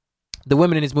think the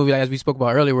women in this movie, like as we spoke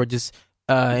about earlier, were just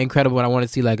incredible, and I want to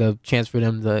see like a chance for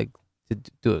them to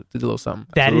do a little something.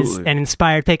 That is an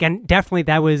inspired pick, and definitely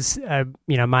that was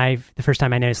the first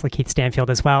time I noticed Lakeith Stanfield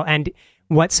as well. And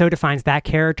what so defines that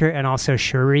character and also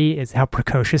Shuri is how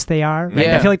precocious they are. Right?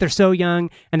 Yeah. I feel like they're so young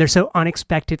and they're so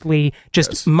unexpectedly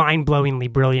just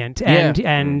mind-blowingly brilliant.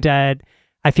 And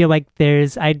I feel like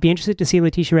I'd be interested to see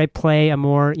Letitia Wright play a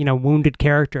more, wounded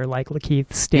character like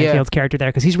Lakeith Stanfield's character there,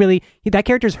 because he's really, that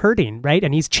character's hurting, right?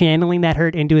 And he's channeling that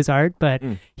hurt into his art, but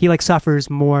he like suffers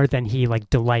more than he like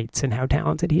delights in how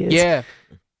talented he is. Yeah.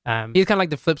 He's kind of like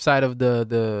the flip side of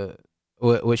the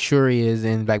what Shuri is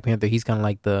in Black Panther. He's kind of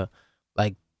like the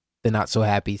not so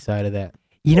happy side of that.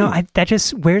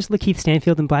 Where's Lakeith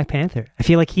Stanfield in Black Panther? I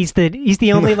feel like he's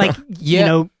the only like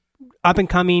up and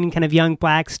coming kind of young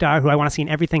black star who I want to see in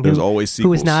everything. There's always sequels.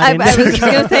 Who is not. I was just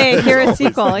gonna say, hear a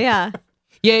sequel. Yeah.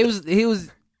 Yeah, he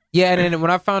was. Yeah, and then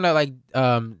when I found out like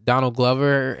Donald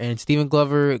Glover and Stephen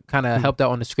Glover kind of helped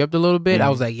out on the script a little bit, I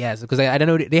was like, yes, because I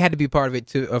know they had to be part of it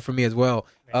too for me as well.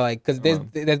 Because there's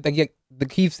the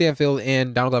Keith Stanfield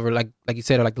and Donald Glover, like you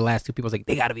said, are like the last two people. I was like,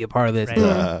 they got to be a part of this.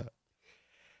 Right.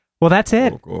 Well, that's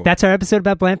it. Cool. That's our episode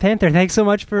about Black Panther. Thanks so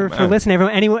much for listening,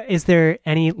 everyone. Is there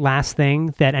any last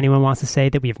thing that anyone wants to say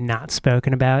that we have not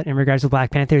spoken about in regards to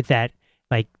Black Panther, that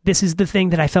like this is the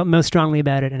thing that I felt most strongly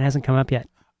about it and hasn't come up yet?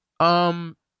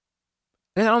 I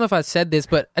don't know if I said this,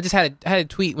 but I just had a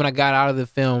tweet when I got out of the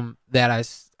film that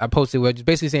I posted, which is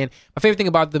basically saying my favorite thing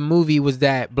about the movie was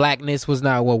that blackness was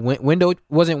not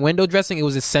wasn't window dressing. It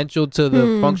was essential to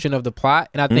the function of the plot,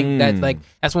 and I think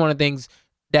that's one of the things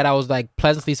that I was like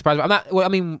pleasantly surprised about.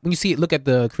 when you see it, look at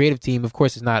the creative team, of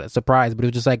course it's not a surprise, but it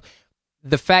was just like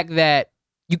the fact that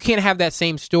you can't have that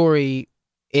same story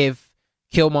if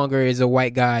Killmonger is a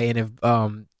white guy and if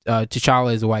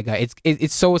T'Challa is a white guy.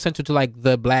 It's so essential to like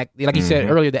the black, like you said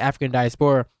earlier, the African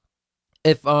diaspora.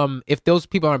 If those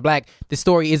people aren't black, the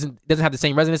story doesn't have the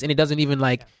same resonance, and it doesn't even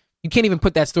like you can't even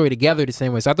put that story together the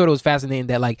same way. So I thought it was fascinating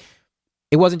that like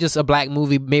it wasn't just a black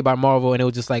movie made by Marvel, and it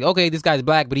was just like, okay, this guy's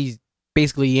black, but he's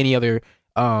basically any other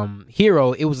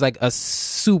hero. It was like a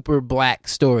super black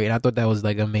story, and I thought that was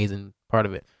like an amazing part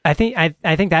of it. I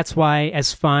think that's why,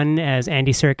 as fun as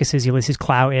Andy Serkis's Ulysses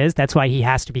Klaue is, that's why he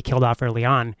has to be killed off early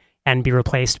on and be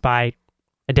replaced by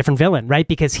a different villain, right?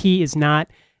 Because he is not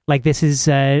like, this is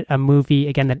a movie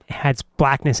again that has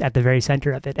blackness at the very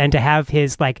center of it, and to have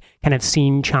his like kind of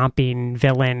scene chomping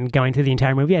villain going through the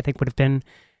entire movie, I think would have been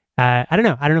I don't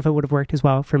know if it would have worked as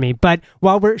well for me. But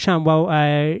while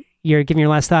you're giving your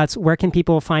last thoughts, where can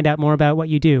people find out more about what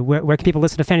you do? Where can people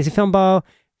listen to Fantasy Film Ball?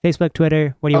 Facebook,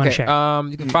 Twitter, what do you want to share?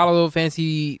 You can follow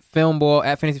Fantasy Film Ball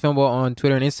at Fantasy Film Ball on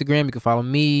Twitter and Instagram. You can follow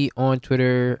me on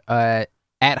Twitter at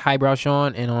Highbrow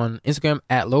Sean, and on Instagram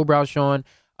at Lowbrow Sean.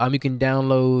 You can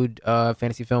download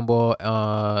Fantasy Film Ball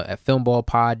at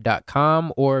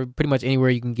filmballpod.com, or pretty much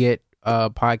anywhere you can get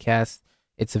podcasts.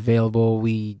 It's available.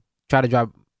 We try to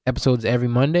drop episodes every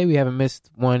Monday. We haven't missed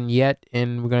one yet,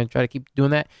 and we're going to try to keep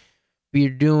doing that. We're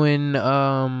doing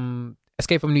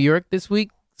Escape from New York this week,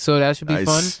 so that should be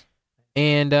fun.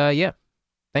 And yeah,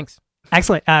 thanks.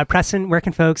 Excellent. Preston, where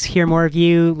can folks hear more of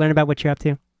you, learn about what you're up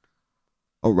to?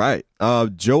 All right.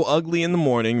 Joe Ugly in the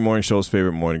Morning show's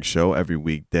favorite morning show, every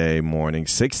weekday morning,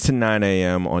 6 to 9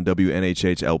 a.m. on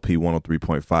WNHH LP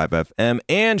 103.5 FM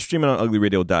and streaming on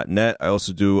uglyradio.net. I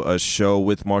also do a show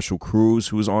with Marshall Cruz,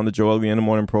 who's on the Joe Ugly in the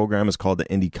Morning program. It's called the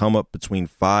Indie Come Up, between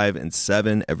 5 and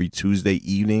 7 every Tuesday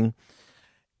evening.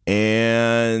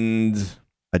 And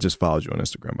I just followed you on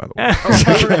Instagram, by the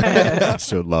way.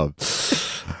 Show love.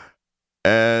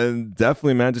 And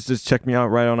definitely, man, just check me out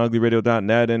right on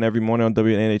uglyradio.net and every morning on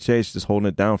WNHH, just holding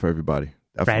it down for everybody.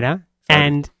 Definitely. Right on.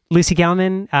 And Lucy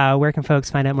Gelman, where can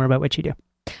folks find out more about what you do?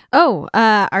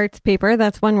 Arts Paper,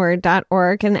 that's one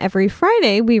word.org. And every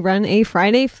Friday, we run a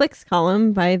Friday Flicks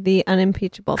column by the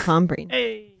unimpeachable Tom Breen.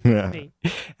 Hey.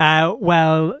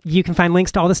 Well, you can find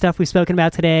links to all the stuff we've spoken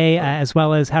about today, as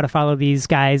well as how to follow these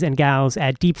guys and gals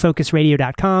at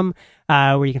deepfocusradio.com,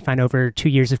 where you can find over 2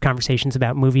 years of conversations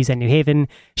about movies at New Haven.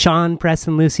 Sean,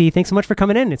 Preston, Lucy, thanks so much for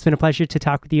coming in. It's been a pleasure to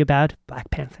talk with you about Black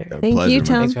Panther. Thank you,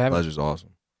 Tom. Thanks for having me. Pleasure's awesome.